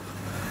ക്യാൻസർ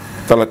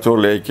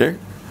തലച്ചോറിലേക്ക്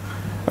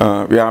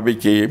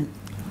വ്യാപിക്കുകയും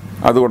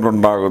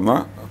അതുകൊണ്ടുണ്ടാകുന്ന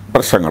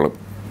പ്രശ്നങ്ങളും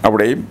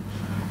അവിടെയും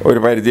ഒരു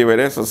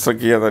പരിധിവരെ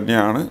ശസ്ത്രക്രിയ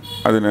തന്നെയാണ്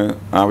അതിന്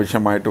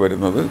ആവശ്യമായിട്ട്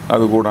വരുന്നത്.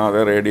 അതുകൂടാതെ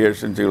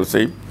റേഡിയേഷൻ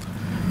ചികിത്സയും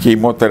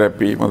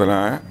കീമോതെറാപ്പി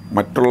മുതലായ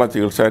മറ്റുള്ള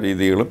ചികിത്സാ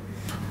രീതികളും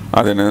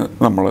അതിന്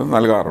നമ്മൾ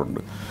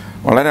നൽകാറുണ്ട്.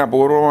 വളരെ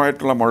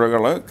അപൂർവമായിട്ടുള്ള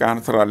മുഴകൾ,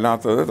 ക്യാൻസർ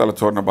അല്ലാത്തത്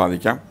തലച്ചോറിനെ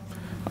ബാധിക്കാം.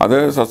 അത്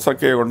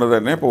ശസ്ത്രക്രിയ കൊണ്ട്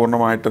തന്നെ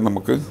പൂർണ്ണമായിട്ടും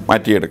നമുക്ക്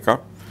മാറ്റിയെടുക്കാം.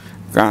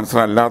 ക്യാൻസർ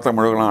അല്ലാത്ത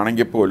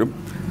മുഴകളാണെങ്കിൽ പോലും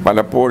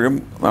പലപ്പോഴും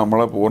നമ്മൾ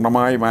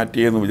പൂർണ്ണമായി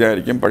മാറ്റിയെന്ന്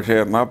വിചാരിക്കും. പക്ഷേ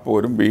എന്നാൽ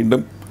പോലും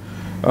വീണ്ടും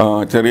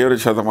ചെറിയൊരു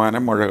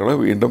ശതമാനം മുഴകൾ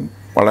വീണ്ടും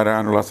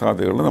വളരാനുള്ള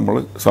സാധ്യതകൾ നമ്മൾ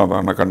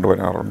സാധാരണ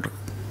കണ്ടുവരാറുണ്ട്.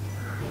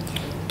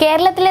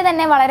 കേരളത്തിലെ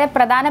തന്നെ വളരെ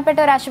പ്രധാനപ്പെട്ട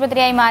ഒരു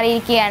ആശുപത്രിയായി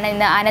മാറിയിരിക്കുകയാണ്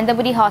ഇന്ന്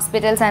Ananthapuri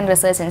hospitals and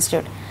research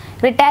institute.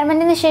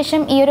 റിട്ടയർമെൻറ്റിന്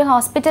ശേഷം ഈ ഒരു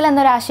ഹോസ്പിറ്റൽ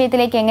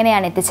എന്നൊരാശയത്തിലേക്ക്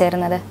എങ്ങനെയാണ്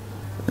എത്തിച്ചേർന്നത്?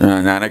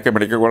 ഞാനൊക്കെ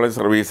മെഡിക്കൽ കോളേജ്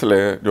സർവീസിൽ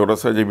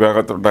ന്യൂറോസർജറി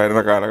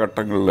വിഭാഗത്തുണ്ടായിരുന്ന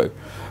കാലഘട്ടങ്ങളിൽ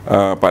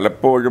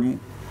പലപ്പോഴും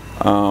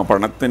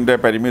പണത്തിൻ്റെ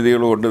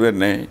പരിമിതികൾ കൊണ്ട്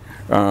തന്നെ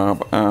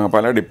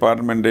പല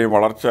ഡിപ്പാർട്ട്മെൻറ്റേയും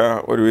വളർച്ച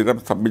ഒരുവിധം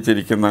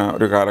സ്തംഭിച്ചിരിക്കുന്ന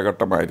ഒരു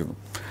കാലഘട്ടമായിരുന്നു.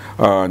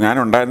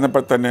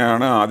 ഞാനുണ്ടായിരുന്നപ്പോൾ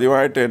തന്നെയാണ്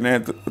ആദ്യമായിട്ട് എന്നെ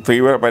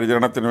തീവ്ര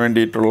പരിചരണത്തിന്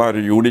വേണ്ടിയിട്ടുള്ള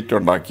ഒരു യൂണിറ്റ്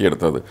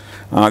ഉണ്ടാക്കിയെടുത്തത്.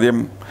 ആദ്യം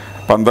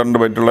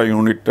 12 ബെഡുള്ള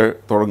യൂണിറ്റ്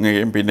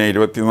തുടങ്ങുകയും പിന്നെ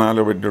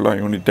 24 ബെഡുള്ള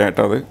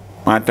യൂണിറ്റായിട്ട് അത്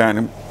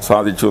മാറ്റാനും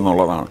സാധിച്ചു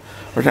എന്നുള്ളതാണ്.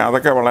 പക്ഷേ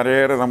അതൊക്കെ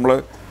വളരെയേറെ നമ്മൾ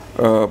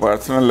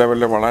പേഴ്സണൽ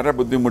ലെവലിൽ വളരെ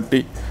ബുദ്ധിമുട്ടി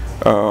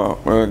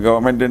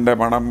ഗവൺമെൻറ്റിൻ്റെ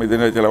പണം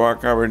ഇതിന്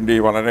ചിലവാക്കാൻ വേണ്ടി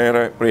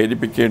വളരെയേറെ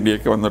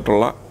പ്രേരിപ്പിക്കേണ്ടിയൊക്കെ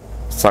വന്നിട്ടുള്ള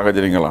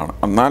സാഹചര്യങ്ങളാണ്.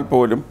 എന്നാൽ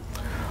പോലും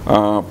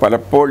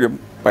പലപ്പോഴും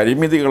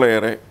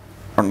പരിമിതികളേറെ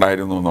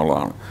ഉണ്ടായിരുന്നു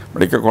എന്നുള്ളതാണ്.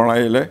 മെഡിക്കൽ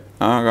കോളേജിൽ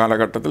ആ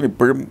കാലഘട്ടത്തിൽ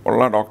ഇപ്പോഴും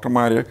ഉള്ള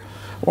ഡോക്ടർമാർ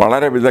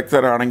വളരെ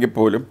വിദഗ്ധരാണെങ്കിൽ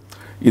പോലും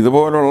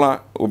ഇതുപോലുള്ള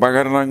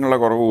ഉപകരണങ്ങളുടെ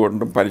കുറവ്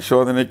കൊണ്ടും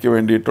പരിശോധനയ്ക്ക്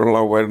വേണ്ടിയിട്ടുള്ള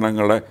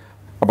ഉപകരണങ്ങളുടെ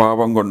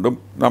അഭാവം കൊണ്ടും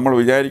നമ്മൾ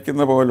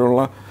വിചാരിക്കുന്ന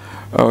പോലുള്ള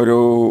ഒരു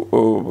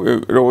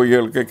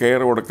രോഗികൾക്ക്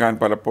കെയർ കൊടുക്കാൻ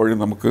പലപ്പോഴും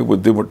നമുക്ക്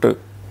ബുദ്ധിമുട്ട്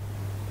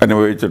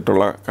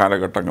അനുഭവിച്ചിട്ടുള്ള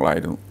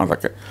കാലഘട്ടങ്ങളായിരുന്നു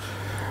അതൊക്കെ.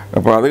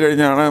 അപ്പോൾ അത്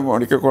കഴിഞ്ഞാണ്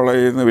മെഡിക്കൽ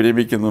കോളേജിൽ നിന്ന്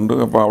വിരമിക്കുന്നുണ്ട്.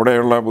 അപ്പോൾ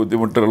അവിടെയുള്ള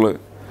ബുദ്ധിമുട്ടുകൾ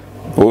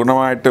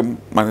പൂർണ്ണമായിട്ടും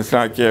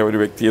മനസ്സിലാക്കിയ ഒരു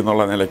വ്യക്തി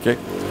എന്നുള്ള നിലയ്ക്ക്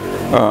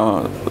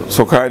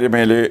സ്വകാര്യ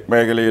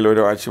മേഖലയിൽ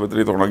ഒരു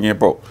ആശുപത്രി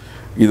തുടങ്ങിയപ്പോൾ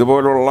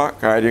ഇതുപോലുള്ള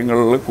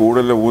കാര്യങ്ങളിൽ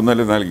കൂടുതൽ ഊന്നൽ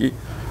നൽകി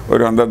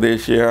ഒരു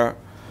അന്തർദേശീയ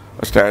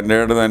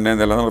സ്റ്റാൻഡേർഡ് തന്നെ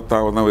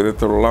നിലനിർത്താവുന്ന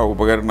വിധത്തിലുള്ള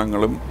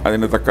ഉപകരണങ്ങളും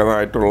അതിന്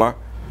തക്കതായിട്ടുള്ള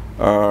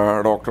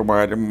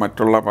ഡോക്ടർമാരും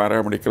മറ്റുള്ള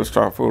പാരാമെഡിക്കൽ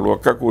സ്റ്റാഫുകളും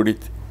ഒക്കെ കൂടി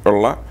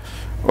ഉള്ള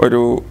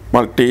ഒരു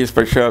മൾട്ടി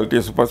സ്പെഷ്യാലിറ്റി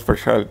സൂപ്പർ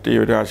സ്പെഷ്യാലിറ്റി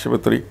ഒരു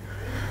ആശുപത്രി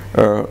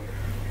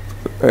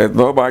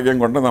എന്തോ ഭാഗ്യം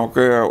കൊണ്ട്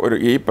നമുക്ക് ഒരു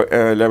ഈ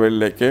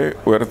ലെവലിലേക്ക്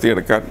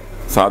ഉയർത്തിയെടുക്കാൻ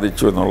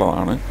സാധിച്ചു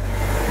എന്നുള്ളതാണ്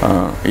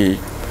ഈ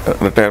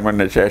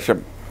റിട്ടയർമെൻറ്റിന് ശേഷം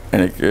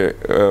എനിക്ക്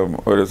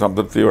ഒരു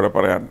സംതൃപ്തിയോടെ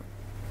പറയാൻ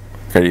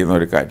കഴിയുന്ന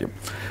ഒരു കാര്യം.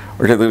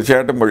 പക്ഷേ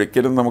തീർച്ചയായിട്ടും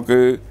ഒരിക്കലും നമുക്ക്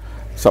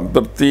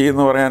സംതൃപ്തി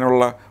എന്ന്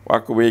പറയാനുള്ള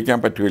വാക്ക് ഉപയോഗിക്കാൻ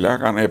പറ്റില്ല.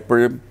 കാരണം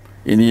എപ്പോഴും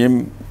ഇനിയും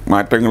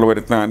മാറ്റങ്ങൾ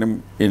വരുത്താനും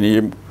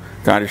ഇനിയും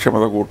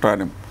കാര്യക്ഷമത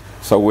കൂട്ടാനും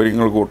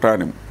സൗകര്യങ്ങൾ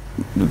കൂട്ടാനും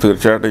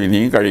തീർച്ചയായിട്ടും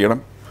ഇനിയും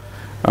കഴിയണം.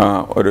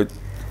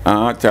 ആ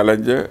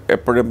ചലഞ്ച്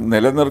എപ്പോഴും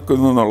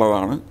നിലനിൽക്കുന്നു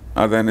എന്നുള്ളതാണ്.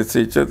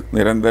 അതനുസരിച്ച്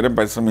നിരന്തരം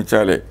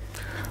പരിശ്രമിച്ചാലേ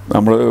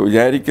നമ്മൾ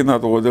വിചാരിക്കുന്ന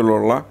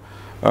തോതിലുള്ള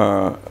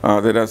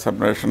ആതുര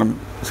സംരക്ഷണം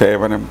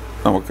സേവനം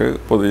നമുക്ക്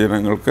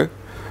പൊതുജനങ്ങൾക്ക്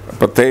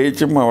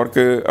പ്രത്യേകിച്ചും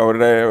അവർക്ക്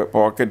അവരുടെ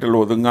പോക്കറ്റിൽ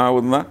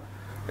ഒതുങ്ങാവുന്ന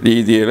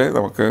രീതിയിൽ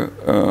നമുക്ക്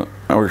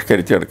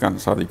ആവിഷ്കരിച്ചെടുക്കാൻ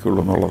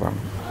സാധിക്കുള്ളൂ എന്നുള്ളതാണ്.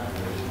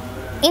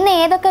 ഇന്ന്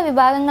ഏതൊക്കെ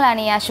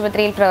വിഭാഗങ്ങളാണ് ഈ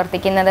ആശുപത്രിയിൽ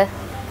പ്രവർത്തിക്കുന്നത്?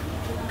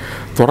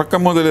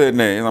 തുടക്കം മുതൽ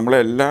തന്നെ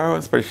നമ്മളെല്ലാ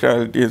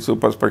സ്പെഷ്യാലിറ്റി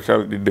സൂപ്പർ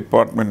സ്പെഷ്യാലിറ്റി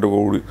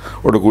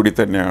ഡിപ്പാർട്ട്മെൻറ്റോടുകൂടി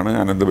തന്നെയാണ്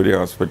അനന്തപുരി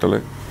ഹോസ്പിറ്റൽ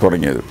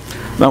തുടങ്ങിയത്.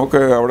 നമുക്ക്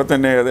അവിടെ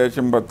തന്നെ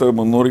ഏകദേശം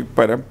 300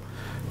 പരം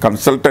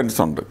കൺസൾട്ടൻസ്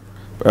ഉണ്ട്,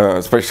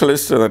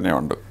 സ്പെഷ്യലിസ്റ്റ്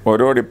തന്നെയുണ്ട്.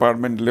 ഓരോ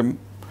ഡിപ്പാർട്ട്മെൻറ്റിലും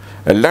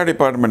എല്ലാ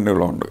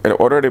ഡിപ്പാർട്ട്മെൻറ്റുകളും ഉണ്ട്.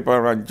 ഓരോ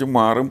ഡിപ്പാർട്ട്മെൻറ്റ് 5ഉം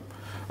 6ഉം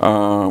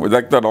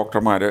വിദഗ്ധ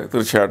ഡോക്ടർമാർ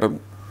തീർച്ചയായിട്ടും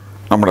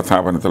നമ്മുടെ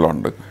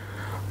സ്ഥാപനത്തിലുണ്ട്.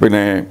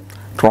 പിന്നെ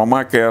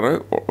ട്രോമ കെയർ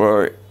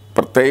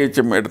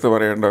പ്രത്യേകിച്ചും എടുത്തു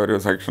പറയേണ്ട ഒരു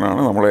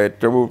സെക്ഷനാണ്. നമ്മൾ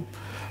ഏറ്റവും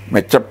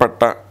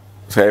മെച്ചപ്പെട്ട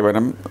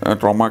സേവനം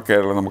ട്രോമ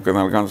കെയറിൽ നമുക്ക്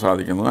നൽകാൻ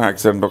സാധിക്കുന്നു.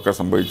 ആക്സിഡൻ്റൊക്കെ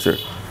സംഭവിച്ച്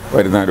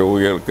വരുന്ന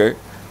രോഗികൾക്ക്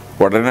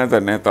ഉടനെ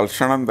തന്നെ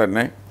തൽക്ഷണം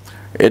തന്നെ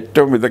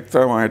ഏറ്റവും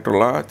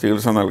വിദഗ്ധമായിട്ടുള്ള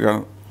ചികിത്സ നൽകാൻ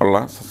ഉള്ള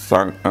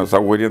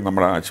സൗകര്യം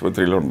നമ്മുടെ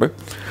ആശുപത്രിയിലുണ്ട്.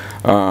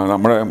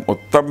 നമ്മുടെ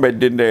മൊത്തം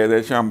ബെഡിൻ്റെ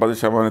ഏകദേശം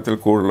 50%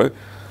 കൂടുതൽ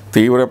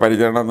തീവ്ര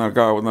പരിചരണം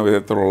നൽകാവുന്ന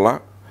വിധത്തിലുള്ള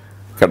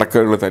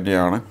കിടക്കകൾ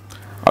തന്നെയാണ്.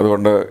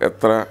 അതുകൊണ്ട്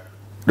എത്ര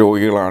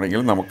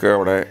രോഗികളാണെങ്കിലും നമുക്ക്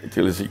അവിടെ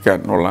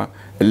ചികിത്സിക്കാനുള്ള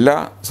എല്ലാ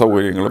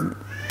സൗകര്യങ്ങളും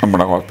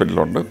നമ്മുടെ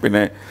ഹോസ്പിറ്റലിലുണ്ട്.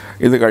 പിന്നെ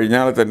ഇത്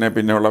കഴിഞ്ഞാൽ തന്നെ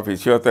പിന്നെയുള്ള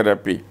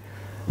ഫിസിയോതെറാപ്പി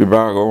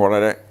വിഭാഗവും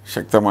വളരെ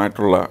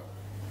ശക്തമായിട്ടുള്ള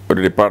ഒരു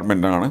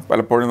ഡിപ്പാർട്ട്മെൻറ്റാണ്.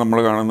 പലപ്പോഴും നമ്മൾ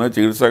കാണുന്നത്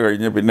ചികിത്സ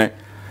കഴിഞ്ഞ് പിന്നെ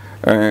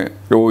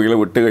രോഗികളെ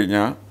വിട്ട്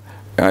കഴിഞ്ഞാൽ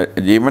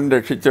ജീവൻ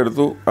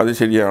രക്ഷിച്ചെടുത്തു, അത്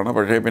ശരിയാണ്.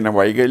 പക്ഷേ പിന്നെ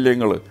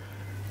വൈകല്യങ്ങൾ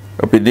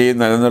പിന്നെയും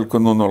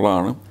നിലനിൽക്കുന്നു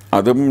എന്നുള്ളതാണ്.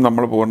 അതും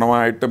നമ്മൾ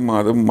പൂർണ്ണമായിട്ടും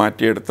അതും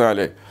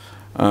മാറ്റിയെടുത്താലേ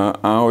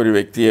ആ ഒരു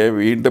വ്യക്തിയെ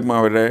വീണ്ടും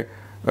അവരുടെ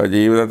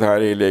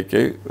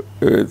ജീവിതധാരയിലേക്ക്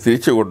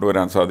തിരിച്ചു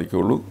കൊണ്ടുവരാൻ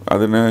സാധിക്കുകയുള്ളൂ.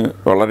 അതിന്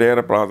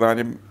വളരെയേറെ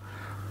പ്രാധാന്യം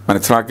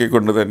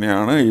മനസ്സിലാക്കിക്കൊണ്ട്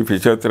തന്നെയാണ് ഈ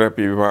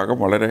ഫിസിയോതെറാപ്പി വിഭാഗം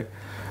വളരെ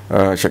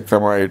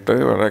ശക്തമായിട്ട്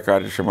വളരെ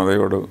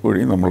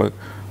കാര്യക്ഷമതയോടുകൂടി നമ്മൾ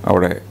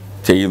അവിടെ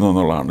ചെയ്യുന്നു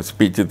എന്നുള്ളതാണ്.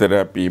 സ്പീച്ച്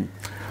തെറാപ്പിയും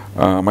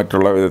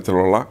മറ്റുള്ള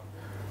വിധത്തിലുള്ള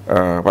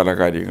പല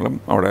കാര്യങ്ങളും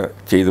അവിടെ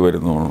ചെയ്തു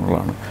വരുന്നു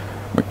എന്നുള്ളതാണ്.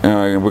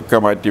 വൃക്ക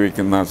മാറ്റി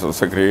വയ്ക്കുന്ന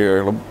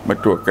ശസ്ത്രക്രിയകളും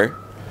മറ്റുമൊക്കെ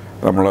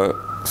നമ്മൾ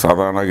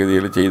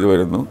സാധാരണഗതിയിൽ ചെയ്തു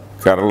വരുന്നു.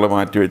 കരൾ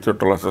മാറ്റി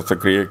വെച്ചിട്ടുള്ള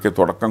ശസ്ത്രക്രിയയ്ക്ക്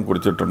തുടക്കം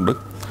കുറിച്ചിട്ടുണ്ട്.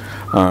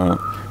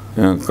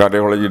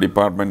 കാർഡിയോളജി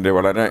ഡിപ്പാർട്ട്മെൻറ്റ്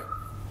വളരെ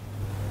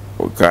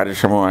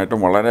കാര്യക്ഷമമായിട്ടും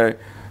വളരെ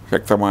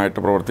ശക്തമായിട്ട്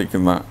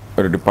പ്രവർത്തിക്കുന്ന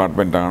ഒരു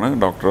ഡിപ്പാർട്ട്മെൻറ്റാണ്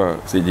ഡോക്ടർ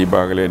CG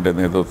ബാഗലേൻ്റെ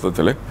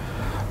നേതൃത്വത്തിൽ.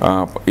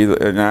 ഇത്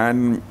ഞാൻ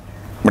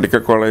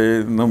മെഡിക്കൽ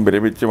കോളേജിൽ നിന്നും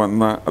വിരമിച്ച്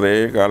വന്ന അതേ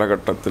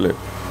കാലഘട്ടത്തിൽ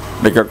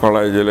മെഡിക്കൽ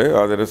കോളേജിൽ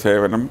അതിൻ്റെ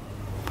സേവനം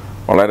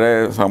വളരെ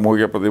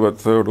സാമൂഹിക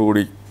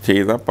പ്രതിബദ്ധതയോടുകൂടി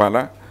ചെയ്ത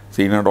പല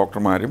സീനിയർ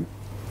ഡോക്ടർമാരും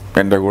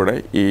എൻ്റെ കൂടെ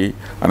ഈ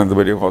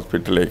അനന്തപുരി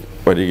ഹോസ്പിറ്റലിലേക്ക്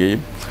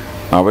വരികയും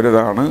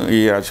അവരിതാണ് ഈ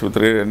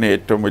ആശുപത്രിയിൽ തന്നെ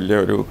ഏറ്റവും വലിയ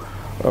ഒരു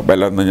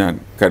ബലമെന്ന് ഞാൻ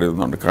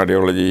കരുതുന്നുണ്ട്.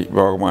 കാർഡിയോളജി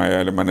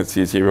വിഭാഗമായാലും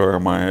അനസ്തീസിയ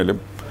വിഭാഗമായാലും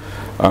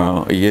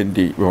ENT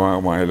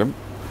വിഭാഗമായാലും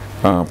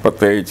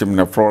പ്രത്യേകിച്ചും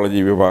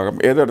നെഫ്രോളജി വിഭാഗം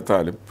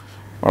ഏതെടുത്താലും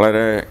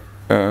വളരെ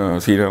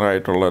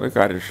സീനിയറായിട്ടുള്ളത്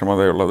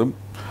കാര്യക്ഷമതയുള്ളതും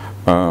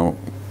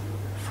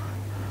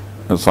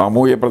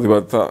സാമൂഹ്യ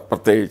പ്രതിബദ്ധത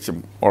പ്രത്യേകിച്ചും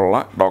ഉള്ള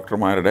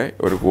ഡോക്ടർമാരുടെ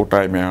ഒരു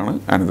കൂട്ടായ്മയാണ്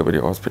അനന്തപുരി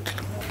ഹോസ്പിറ്റൽ.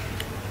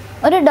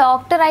 ഒരു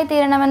ഡോക്ടറായി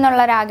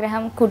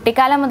തീരണമെന്നുള്ളൊരാഗ്രഹം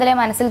കുട്ടിക്കാലം മുതലേ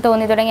മനസ്സിൽ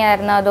തോന്നി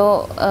തുടങ്ങിയായിരുന്നോ അതോ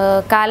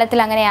കാലത്തിൽ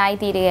അങ്ങനെ ആയി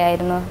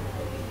തീരുകയായിരുന്നു?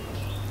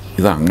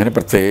 ഇതങ്ങനെ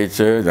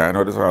പ്രത്യേകിച്ച്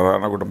ഞാനൊരു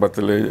സാധാരണ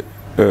കുടുംബത്തിൽ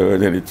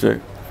ജനിച്ച്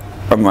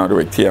വന്ന ഒരു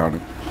വ്യക്തിയാണ്.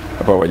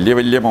 അപ്പോൾ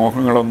വലിയ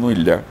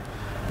മോഹങ്ങളൊന്നുമില്ല.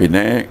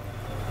 പിന്നെ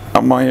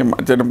അമ്മയും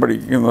അച്ഛനും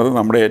പഠിക്കുന്നത്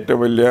നമ്മുടെ ഏറ്റവും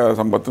വലിയ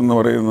സമ്പത്തെന്ന്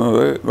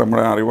പറയുന്നത്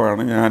നമ്മുടെ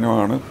അറിവാണ്,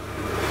 ജ്ഞാനമാണ്,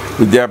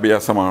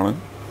 വിദ്യാഭ്യാസമാണ്.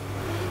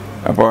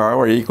 അപ്പോൾ ആ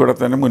വഴി കൂടെ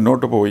തന്നെ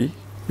മുന്നോട്ട് പോയി.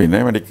 പിന്നെ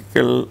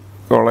മെഡിക്കൽ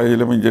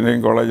കോളേജിലും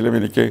എഞ്ചിനീയറിംഗ് കോളേജിലും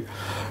എനിക്ക്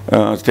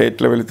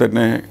സ്റ്റേറ്റ് ലെവലിൽ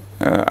തന്നെ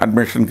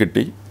അഡ്മിഷൻ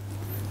കിട്ടി.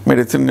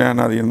 മെഡിസിൻ ഞാൻ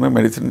അതിൽ നിന്ന്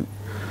മെഡിസിൻ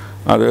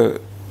അത്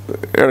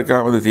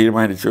എടുക്കാമെന്ന്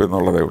തീരുമാനിച്ചു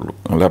എന്നുള്ളതേ ഉള്ളൂ.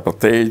 അല്ല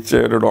പ്രത്യേകിച്ച്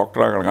ഒരു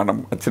ഡോക്ടറാകണം. കാരണം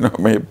അച്ഛനും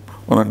അമ്മയും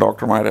ഒന്നും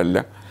ഡോക്ടർമാരല്ല.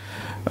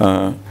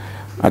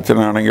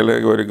 അച്ഛനാണെങ്കിൽ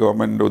ഒരു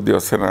ഗവൺമെൻറ്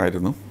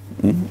ഉദ്യോഗസ്ഥനായിരുന്നു.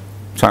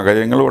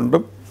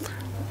 സാഹചര്യങ്ങളുകൊണ്ടും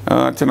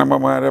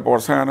അച്ഛനമ്മമാരെ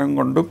പ്രോത്സാഹനം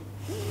കൊണ്ടും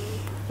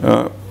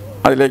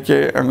അതിലേക്ക്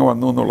അങ്ങ്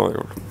വന്നു എന്നുള്ളതേ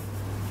ഉള്ളൂ.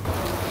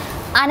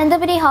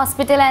 Ananthapuri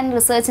hospital and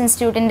research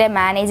ഇൻസ്റ്റിറ്റ്യൂട്ടിൻ്റെ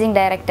managing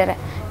director,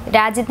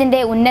 രാജ്യത്തിൻ്റെ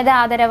ഉന്നത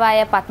ആദരവായ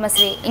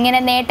പത്മശ്രീ, ഇങ്ങനെ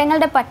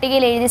നേട്ടങ്ങളുടെ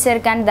പട്ടികയിൽ എഴുതി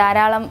ചേർക്കാൻ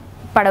ധാരാളം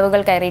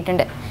പടവുകൾ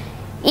കയറിയിട്ടുണ്ട്.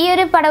 ഈ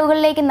ഒരു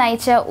പടവുകളിലേക്ക്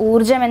നയിച്ച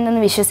ഊർജം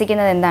എന്നെന്ന്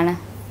വിശ്വസിക്കുന്നത് എന്താണ്?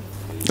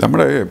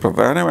 നമ്മുടെ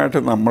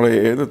പ്രധാനമായിട്ടും നമ്മൾ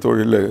ഏത്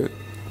തൊഴിൽ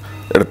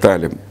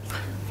എടുത്താലും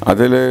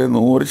അതിൽ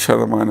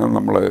 100%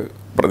 നമ്മൾ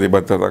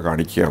പ്രതിബദ്ധത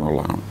കാണിക്കുക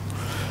എന്നുള്ളതാണ്.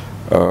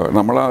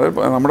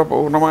 നമ്മുടെ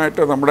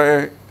പൂർണ്ണമായിട്ട് നമ്മുടെ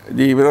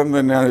ജീവിതം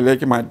തന്നെ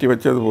അതിലേക്ക്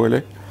മാറ്റിവെച്ചതുപോലെ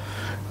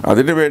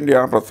അതിനു വേണ്ടി,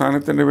 ആ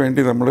പ്രസ്ഥാനത്തിന്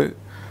വേണ്ടി നമ്മൾ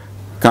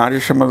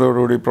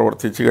കാര്യക്ഷമതയോടുകൂടി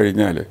പ്രവർത്തിച്ചു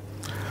കഴിഞ്ഞാൽ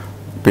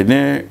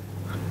പിന്നെ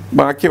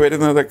ബാക്കി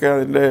വരുന്നതൊക്കെ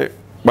അതിൻ്റെ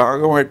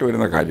ഭാഗമായിട്ട്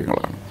വരുന്ന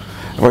കാര്യങ്ങളാണ്.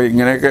 അപ്പോൾ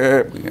ഇങ്ങനെയൊക്കെ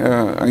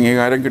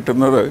അംഗീകാരം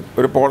കിട്ടുന്നത്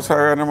ഒരു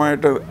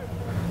പ്രോത്സാഹനമായിട്ട്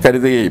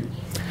കരുതുകയും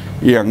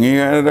ഈ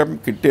അംഗീകാരം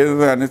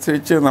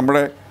കിട്ടിയതനുസരിച്ച്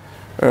നമ്മുടെ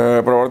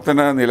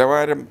പ്രവർത്തന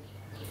നിലവാരം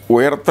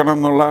ഉയർത്തണം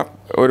എന്നുള്ള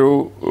ഒരു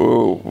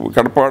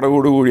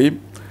കടപ്പാടോടുകൂടിയും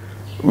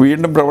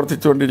വീണ്ടും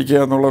പ്രവർത്തിച്ചുകൊണ്ടിരിക്കുക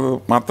എന്നുള്ളത്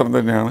മാത്രം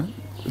തന്നെയാണ്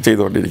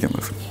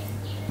ചെയ്തുകൊണ്ടിരിക്കുന്നത്.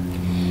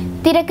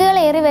 തിരക്കുകൾ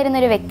ഏറി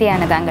വരുന്നൊരു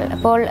വ്യക്തിയാണ് താങ്കൾ.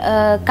 അപ്പോൾ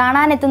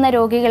കാണാനെത്തുന്ന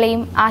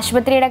രോഗികളെയും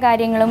ആശുപത്രിയുടെ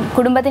കാര്യങ്ങളും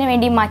കുടുംബത്തിന്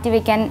വേണ്ടി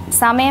മാറ്റിവെക്കാൻ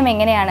സമയം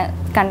എങ്ങനെയാണ്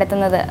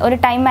കണ്ടെത്തുന്നത്? ഒരു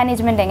ടൈം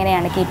മാനേജ്മെൻറ്റ്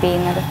എങ്ങനെയാണ് കീപ്പ്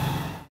ചെയ്യുന്നത്?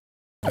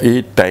 ഈ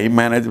ടൈം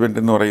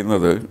മാനേജ്മെൻറ്റ് എന്ന്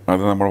പറയുന്നത്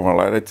അത് നമ്മൾ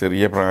വളരെ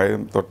ചെറിയ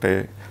പ്രായം തൊട്ടേ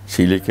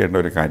ശീലിക്കേണ്ട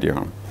ഒരു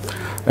കാര്യമാണ്.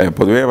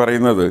 പൊതുവേ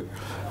പറയുന്നത്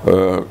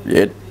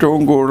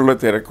ഏറ്റവും കൂടുതൽ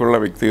തിരക്കുള്ള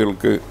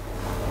വ്യക്തികൾക്ക്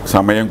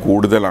സമയം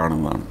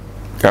കൂടുതലാണെന്നാണ്.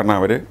 കാരണം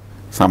അവർ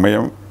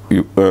സമയം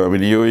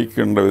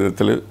വിനിയോഗിക്കേണ്ട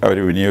വിധത്തിൽ അവർ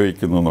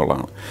വിനിയോഗിക്കുന്നു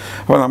എന്നുള്ളതാണ്.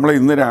 അപ്പോൾ നമ്മൾ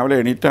ഇന്ന് രാവിലെ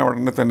എണീറ്റ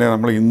ഉടനെ തന്നെ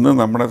നമ്മൾ ഇന്ന്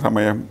നമ്മുടെ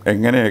സമയം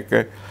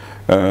എങ്ങനെയൊക്കെ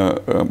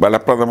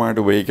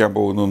ഫലപ്രദമായിട്ട് ഉപയോഗിക്കാൻ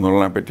പോകുന്നു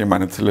എന്നുള്ളതിനെ പറ്റി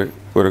മനസ്സിൽ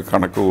ഒരു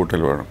കണക്ക്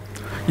കൂട്ടൽ വേണം.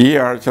 ഈ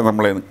ആഴ്ച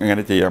നമ്മൾ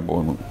എങ്ങനെ ചെയ്യാൻ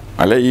പോകുന്നു,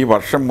 അല്ലെ ഈ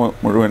വർഷം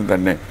മുഴുവൻ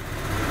തന്നെ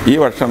ഈ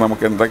വർഷം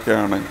നമുക്ക്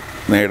എന്തൊക്കെയാണ്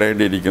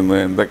നേടേണ്ടിയിരിക്കുന്നത്,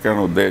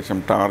 എന്തൊക്കെയാണ് ഉദ്ദേശം,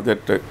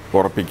 ടാർഗറ്റ്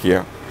ഉറപ്പിക്കുക,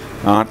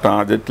 ആ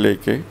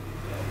ടാർഗറ്റിലേക്ക്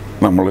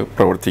നമ്മൾ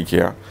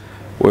പ്രവർത്തിക്കുക.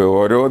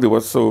 ഓരോ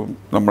ദിവസവും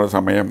നമ്മുടെ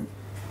സമയം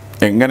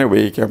എങ്ങനെ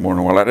ഉപയോഗിക്കാൻ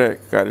പോകണം, വളരെ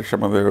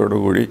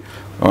കാര്യക്ഷമതയോടുകൂടി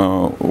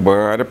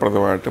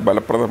ഉപകാരപ്രദമായിട്ട്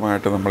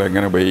ഫലപ്രദമായിട്ട് നമ്മൾ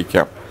എങ്ങനെ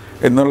ഉപയോഗിക്കാം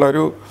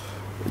എന്നുള്ളൊരു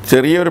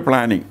ചെറിയൊരു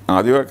പ്ലാനിങ്.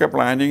 ആദ്യമൊക്കെ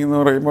പ്ലാനിങ് എന്ന്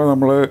പറയുമ്പോൾ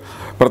നമ്മൾ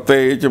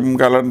പ്രത്യേകിച്ചും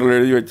കലണ്ടറിൽ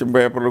എഴുതി വെച്ചും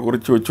പേപ്പറിൽ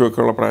കുറിച്ച്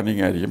വെച്ചുമൊക്കെയുള്ള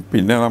പ്ലാനിങ് ആയിരിക്കും.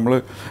 പിന്നെ നമ്മൾ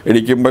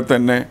ഇരിക്കുമ്പോൾ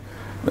തന്നെ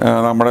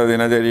നമ്മുടെ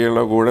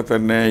ദിനചര്യയുടെ കൂടെ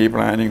തന്നെ ഈ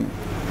പ്ലാനിങ്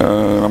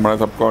നമ്മുടെ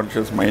സബ്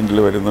കോൺഷ്യസ് മൈൻഡിൽ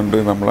വരുന്നുണ്ട്.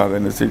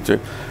 നമ്മളതനുസരിച്ച്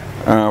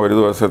ഒരു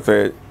ദിവസത്തെ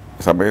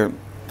സമയം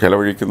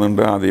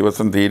ചിലവഴിക്കുന്നുണ്ട്. ആ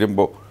ദിവസം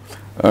തീരുമ്പോൾ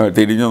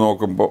തിരിഞ്ഞു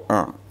നോക്കുമ്പോൾ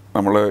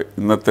നമ്മൾ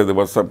ഇന്നത്തെ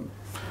ദിവസം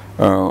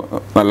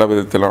നല്ല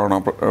വിധത്തിലാണോ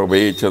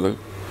ഉപയോഗിച്ചത്,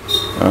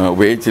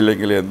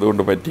 ഉപയോഗിച്ചില്ലെങ്കിൽ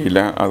എന്തുകൊണ്ട് പറ്റിയില്ല,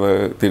 അത്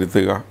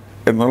തിരുത്തുക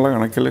എന്നുള്ള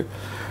കണക്കിൽ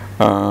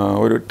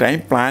ഒരു ടൈം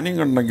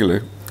പ്ലാനിങ് ഉണ്ടെങ്കിൽ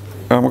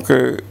നമുക്ക്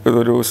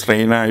ഇതൊരു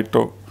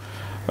സ്ട്രെയിനായിട്ടോ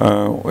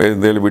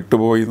എന്തെങ്കിലും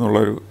വിട്ടുപോയി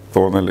എന്നുള്ളൊരു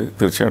തോന്നൽ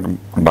തീർച്ചയായിട്ടും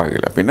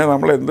ഉണ്ടാകില്ല. പിന്നെ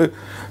നമ്മൾ എന്ത്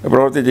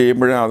പ്രവൃത്തി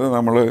ചെയ്യുമ്പോഴും അത്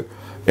നമ്മൾ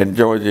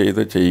എൻജോയ്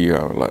ചെയ്ത് ചെയ്യുക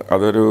എന്നുള്ളത്,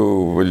 അതൊരു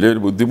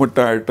വലിയൊരു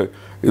ബുദ്ധിമുട്ടായിട്ട്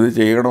ഇത്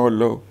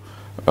ചെയ്യണമല്ലോ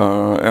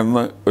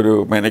എന്ന് ഒരു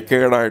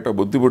മെനക്കേടായിട്ടോ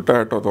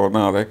ബുദ്ധിമുട്ടായിട്ടോ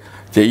തോന്നാതെ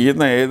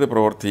ചെയ്യുന്ന ഏത്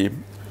പ്രവൃത്തിയും,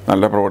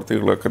 നല്ല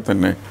പ്രവൃത്തികളൊക്കെ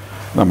തന്നെ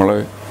നമ്മൾ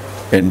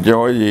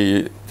എൻജോയ്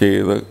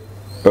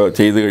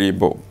ചെയ്ത്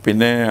കഴിയുമ്പോൾ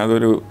പിന്നെ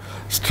അതൊരു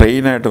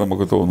സ്ട്രെയിനായിട്ട്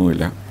നമുക്ക്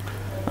തോന്നുന്നില്ല.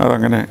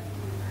 അതങ്ങനെ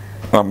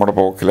നമ്മുടെ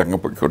പോക്കിലങ്ങ്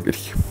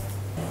പോയിക്കൊണ്ടിരിക്കും.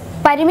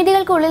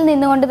 പരിമിതികൾക്കുള്ളിൽ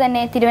നിന്നുകൊണ്ട്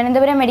തന്നെ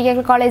തിരുവനന്തപുരം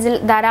മെഡിക്കൽ കോളേജിൽ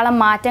ധാരാളം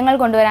മാറ്റങ്ങൾ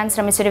കൊണ്ടുവരാൻ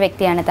ശ്രമിച്ചൊരു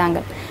വ്യക്തിയാണ്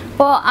താങ്കൾ.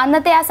 അപ്പോൾ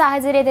അന്നത്തെ ആ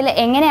സാഹചര്യത്തിൽ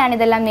എങ്ങനെയാണ്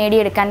ഇതെല്ലാം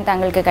നേടിയെടുക്കാൻ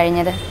താങ്കൾക്ക്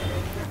കഴിഞ്ഞത്?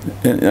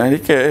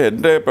 എനിക്ക്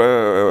എൻ്റെ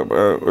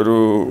ഒരു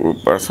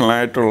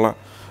പേഴ്സണലായിട്ടുള്ള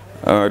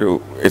ഒരു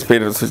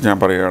എക്സ്പീരിയൻസ് ഞാൻ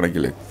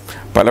പറയുകയാണെങ്കിൽ,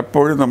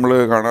 പലപ്പോഴും നമ്മൾ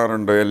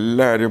കാണാറുണ്ട്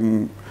എല്ലാവരും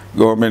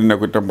ഗവൺമെൻറ്റിനെ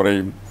കുറ്റം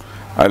പറയും,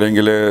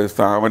 അല്ലെങ്കിൽ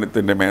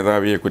സ്ഥാപനത്തിൻ്റെ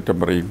മേധാവിയെ കുറ്റം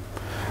പറയും,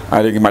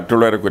 അല്ലെങ്കിൽ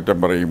മറ്റുള്ളവരെ കുറ്റം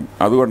പറയും.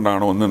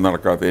 അതുകൊണ്ടാണ് ഒന്നും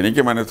നടക്കാത്തത്.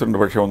 എനിക്ക് മനസ്സുണ്ട്,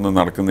 പക്ഷേ ഒന്നും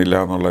നടക്കുന്നില്ല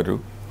എന്നുള്ളൊരു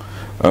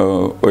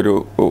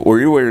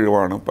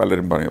ഒഴിവാണ്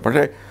പലരും പറയുന്നത്.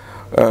 പക്ഷേ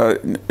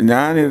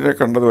ഞാനിതിനെ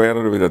കണ്ടത്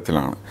വേറൊരു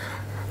വിധത്തിലാണ്.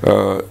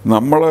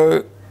 നമ്മൾ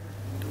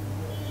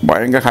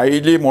ഭയങ്കര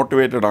ഹൈലി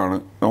മോട്ടിവേറ്റഡ് ആണ്.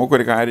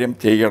 നമുക്കൊരു കാര്യം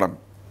ചെയ്യണം,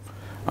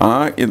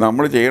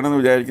 നമ്മൾ ചെയ്യണമെന്ന്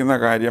വിചാരിക്കുന്ന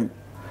കാര്യം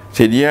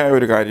ശരിയായ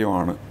ഒരു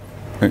കാര്യമാണ്.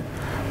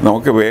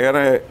 നമുക്ക്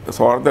വേറെ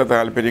സ്വാർത്ഥ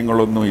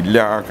താല്പര്യങ്ങളൊന്നും ഇല്ല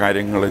ആ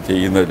കാര്യങ്ങൾ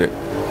ചെയ്യുന്നതിൽ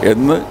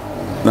എന്ന്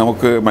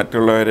നമുക്ക്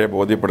മറ്റുള്ളവരെ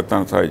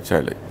ബോധ്യപ്പെടുത്താൻ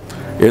സാധിച്ചാൽ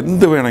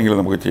എന്ത് വേണമെങ്കിലും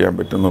നമുക്ക് ചെയ്യാൻ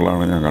പറ്റും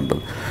എന്നുള്ളതാണ് ഞാൻ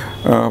കണ്ടത്.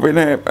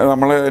 പിന്നെ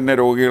നമ്മൾ തന്നെ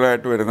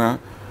രോഗികളായിട്ട് വരുന്ന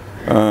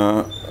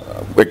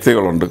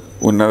വ്യക്തികളുണ്ട്,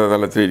 ഉന്നത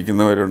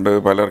തലത്തിലിരിക്കുന്നവരുണ്ട്.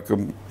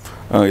 പലർക്കും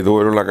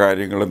ഇതുപോലുള്ള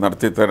കാര്യങ്ങൾ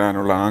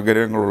നടത്തിത്തരാനുള്ള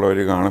ആഗ്രഹങ്ങളുള്ളവർ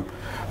കാണും.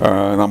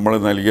 നമ്മൾ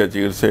നൽകിയ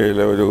ചികിത്സയിൽ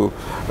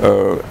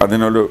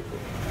അതിനൊരു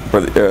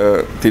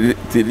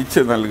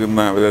തിരിച്ച്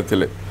നൽകുന്ന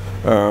വിധത്തിൽ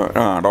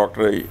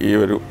ഡോക്ടർ ഈ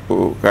ഒരു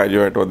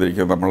കാര്യമായിട്ട്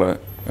വന്നിരിക്കുക, നമ്മൾ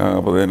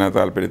പൊതുജന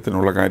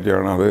താല്പര്യത്തിനുള്ള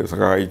കാര്യമാണ്, അത്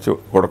സഹായിച്ചു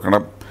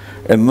കൊടുക്കണം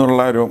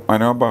എന്നുള്ള ഒരു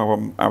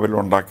മനോഭാവം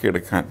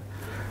അവരുണ്ടാക്കിയെടുക്കാൻ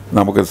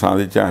നമുക്ക്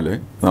സാധിച്ചാൽ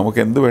നമുക്ക്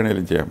എന്ത്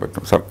വേണേലും ചെയ്യാൻ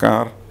പറ്റും.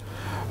 സർക്കാർ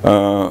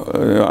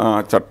ആ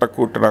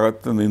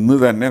ചട്ടക്കൂട്ടിനകത്ത് നിന്ന്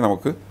തന്നെ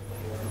നമുക്ക്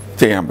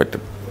ചെയ്യാൻ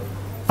പറ്റും.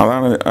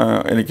 അതാണ്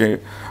എനിക്ക്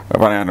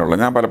പറയാനുള്ളത്.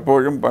 ഞാൻ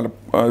പലപ്പോഴും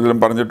ഇതിലും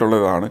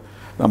പറഞ്ഞിട്ടുള്ളതാണ്,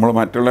 നമ്മൾ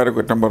മറ്റുള്ളവരെ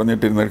കുറ്റം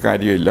പറഞ്ഞിട്ടിരുന്നൊരു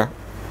കാര്യമില്ല.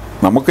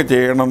 നമുക്ക്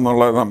ചെയ്യണം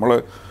എന്നുള്ളത് നമ്മൾ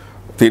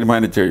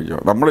തീരുമാനിച്ചു കഴിഞ്ഞു.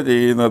 നമ്മൾ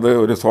ചെയ്യുന്നത്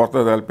ഒരു സ്വാർത്ഥ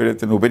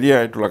താല്പര്യത്തിന്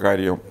ഉപരിയായിട്ടുള്ള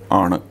കാര്യം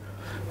ആണ്.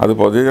 അത്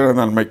പൊതുജന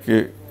നന്മയ്ക്ക്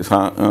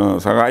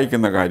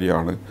സഹായിക്കുന്ന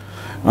കാര്യമാണ്.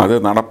 അത്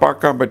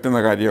നടപ്പാക്കാൻ പറ്റുന്ന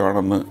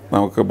കാര്യമാണെന്ന്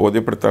നമുക്ക്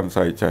ബോധ്യപ്പെടുത്താൻ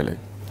സാധിച്ചാൽ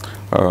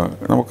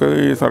നമുക്ക്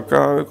ഈ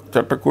സർക്കാർ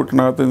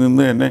ചട്ടക്കൂട്ടിനകത്ത്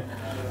നിന്ന് തന്നെ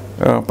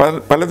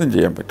പലതും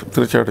ചെയ്യാൻ പറ്റും.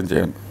 തീർച്ചയായിട്ടും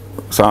ചെയ്യാൻ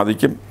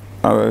സാധിക്കും.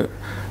 അത്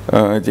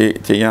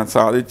ചെയ്യാൻ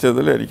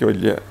സാധിച്ചതിൽ എനിക്ക്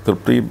വലിയ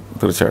തൃപ്തിയും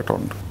തീർച്ചയായിട്ടും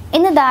ഉണ്ട്.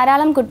 ഇന്ന്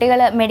ധാരാളം കുട്ടികൾ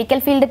മെഡിക്കൽ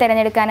ഫീൽഡ്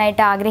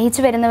തിരഞ്ഞെടുക്കാനായിട്ട്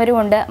ആഗ്രഹിച്ചു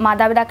വരുന്നവരുമുണ്ട്,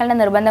 മാതാപിതാക്കളുടെ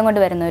നിർബന്ധം കൊണ്ട്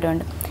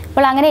വരുന്നവരുമുണ്ട്.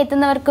 അപ്പോൾ അങ്ങനെ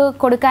എത്തുന്നവർക്ക്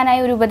കൊടുക്കാനായ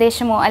ഒരു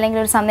ഉപദേശമോ അല്ലെങ്കിൽ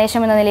ഒരു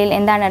സന്ദേശം എന്ന നിലയിൽ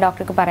എന്താണ്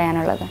ഡോക്ടർക്ക്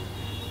പറയാനുള്ളത്?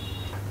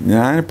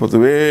 ഞാൻ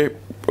പൊതുവേ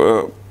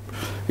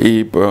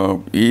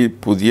ഈ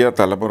പുതിയ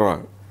തലമുറ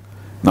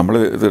നമ്മൾ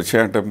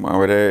തീർച്ചയായിട്ടും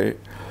അവരെ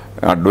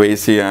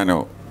അഡ്വൈസ് ചെയ്യാനോ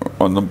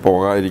ഒന്നും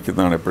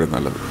പോകാതിരിക്കുന്നതാണ് എപ്പോഴും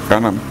നല്ലത്.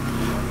 കാരണം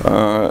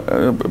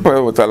ഇപ്പോൾ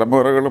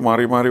തലമുറകൾ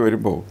മാറി മാറി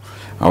വരുമ്പോൾ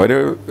അവർ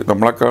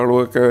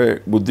നമ്മളെക്കാളുമൊക്കെ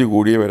ബുദ്ധി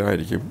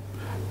കൂടിയവരായിരിക്കും,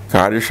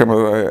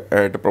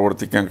 കാര്യക്ഷമതയായിട്ട്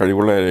പ്രവർത്തിക്കാൻ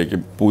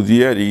കഴിവുള്ളവരായിരിക്കും.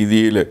 പുതിയ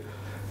രീതിയിൽ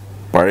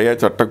പഴയ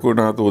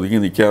ചട്ടക്കൂടിനകത്ത് ഒതുങ്ങി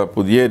നിൽക്കാതെ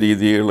പുതിയ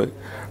രീതികൾ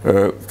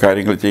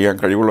കാര്യങ്ങൾ ചെയ്യാൻ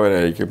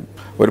കഴിവുള്ളവരായിരിക്കും.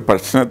 ഒരു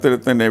പ്രശ്നത്തിൽ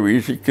തന്നെ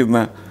വീക്ഷിക്കുന്ന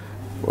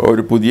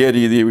ഒരു പുതിയ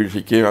രീതിയെ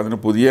വീക്ഷിക്കുകയും അതിന്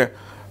പുതിയ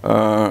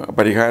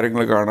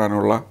പരിഹാരങ്ങൾ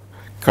കാണാനുള്ള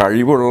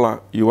കഴിവുള്ള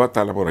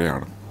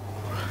യുവതലമുറയാണ്.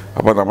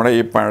 അപ്പോൾ നമ്മുടെ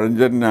ഈ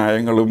പഴഞ്ചൻ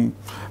ന്യായങ്ങളും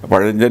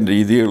പഴഞ്ചൻ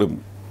രീതികളും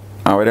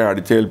അവരെ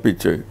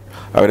അടിച്ചേൽപ്പിച്ച്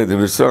അവരെ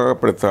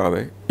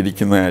നിരുത്സാഹപ്പെടുത്താതെ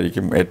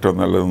ഇരിക്കുന്നതായിരിക്കും ഏറ്റവും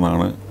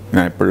നല്ലതെന്നാണ്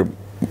ഞാൻ എപ്പോഴും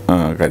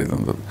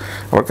കരുതുന്നത്.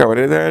 അവർക്ക്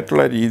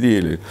അവരുടേതായിട്ടുള്ള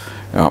രീതിയിൽ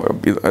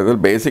അതിൽ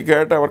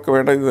ബേസിക്കായിട്ട് അവർക്ക്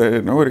വേണ്ട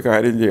ഇത് ഒരു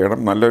കാര്യം ചെയ്യണം,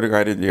 നല്ലൊരു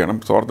കാര്യം ചെയ്യണം,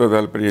 സ്വാർത്ഥ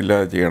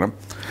താല്പര്യമില്ലാതെ ചെയ്യണം,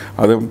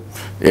 അതും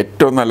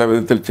ഏറ്റവും നല്ല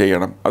വിധത്തിൽ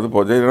ചെയ്യണം, അത്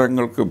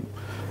പൊതുജനങ്ങൾക്കും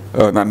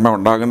നന്മ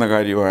ഉണ്ടാകുന്ന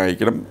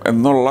കാര്യമായിരിക്കണം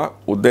എന്നുള്ള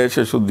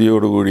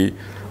ഉദ്ദേശശുദ്ധിയോടുകൂടി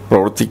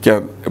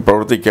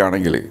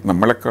പ്രവർത്തിക്കുകയാണെങ്കിൽ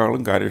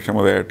നമ്മളെക്കാളും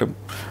കാര്യക്ഷമതയായിട്ടും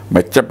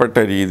മെച്ചപ്പെട്ട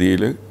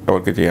രീതിയിൽ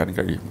അവർക്ക് ചെയ്യാൻ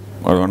കഴിയും.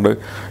 അതുകൊണ്ട്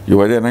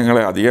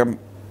യുവജനങ്ങളെ അധികം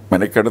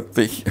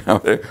മെനക്കെടുത്തി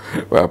അവർ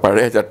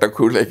പഴയ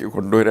ചട്ടക്കൂടിലേക്ക്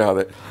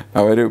കൊണ്ടുവരാതെ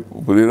അവർ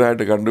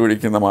പുതിയതായിട്ട്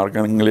കണ്ടുപിടിക്കുന്ന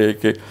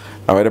മാർഗങ്ങളിലേക്ക്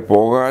അവരെ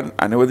പോകാൻ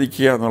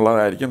അനുവദിക്കുക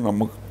എന്നുള്ളതായിരിക്കും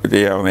നമുക്ക്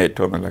ചെയ്യാവുന്ന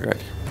ഏറ്റവും നല്ല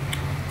കാര്യം.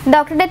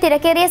 ഡോക്ടറുടെ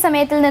തിരക്കേറിയ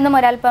സമയത്തിൽ നിന്നും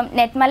ഒരൽപ്പം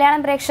നെറ്റ്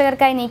മലയാളം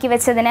പ്രേക്ഷകർക്കായി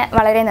നീക്കിവെച്ചതിന്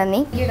വളരെ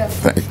നന്ദി.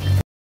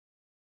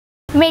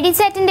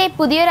 മെഡിചാറ്റിന്റെ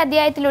പുതിയൊരു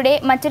അധ്യായത്തിലൂടെ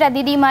മറ്റൊരു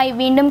അതിഥിയുമായി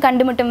വീണ്ടും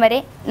കണ്ടുമുട്ടും വരെ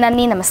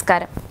നന്ദി,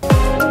 നമസ്കാരം.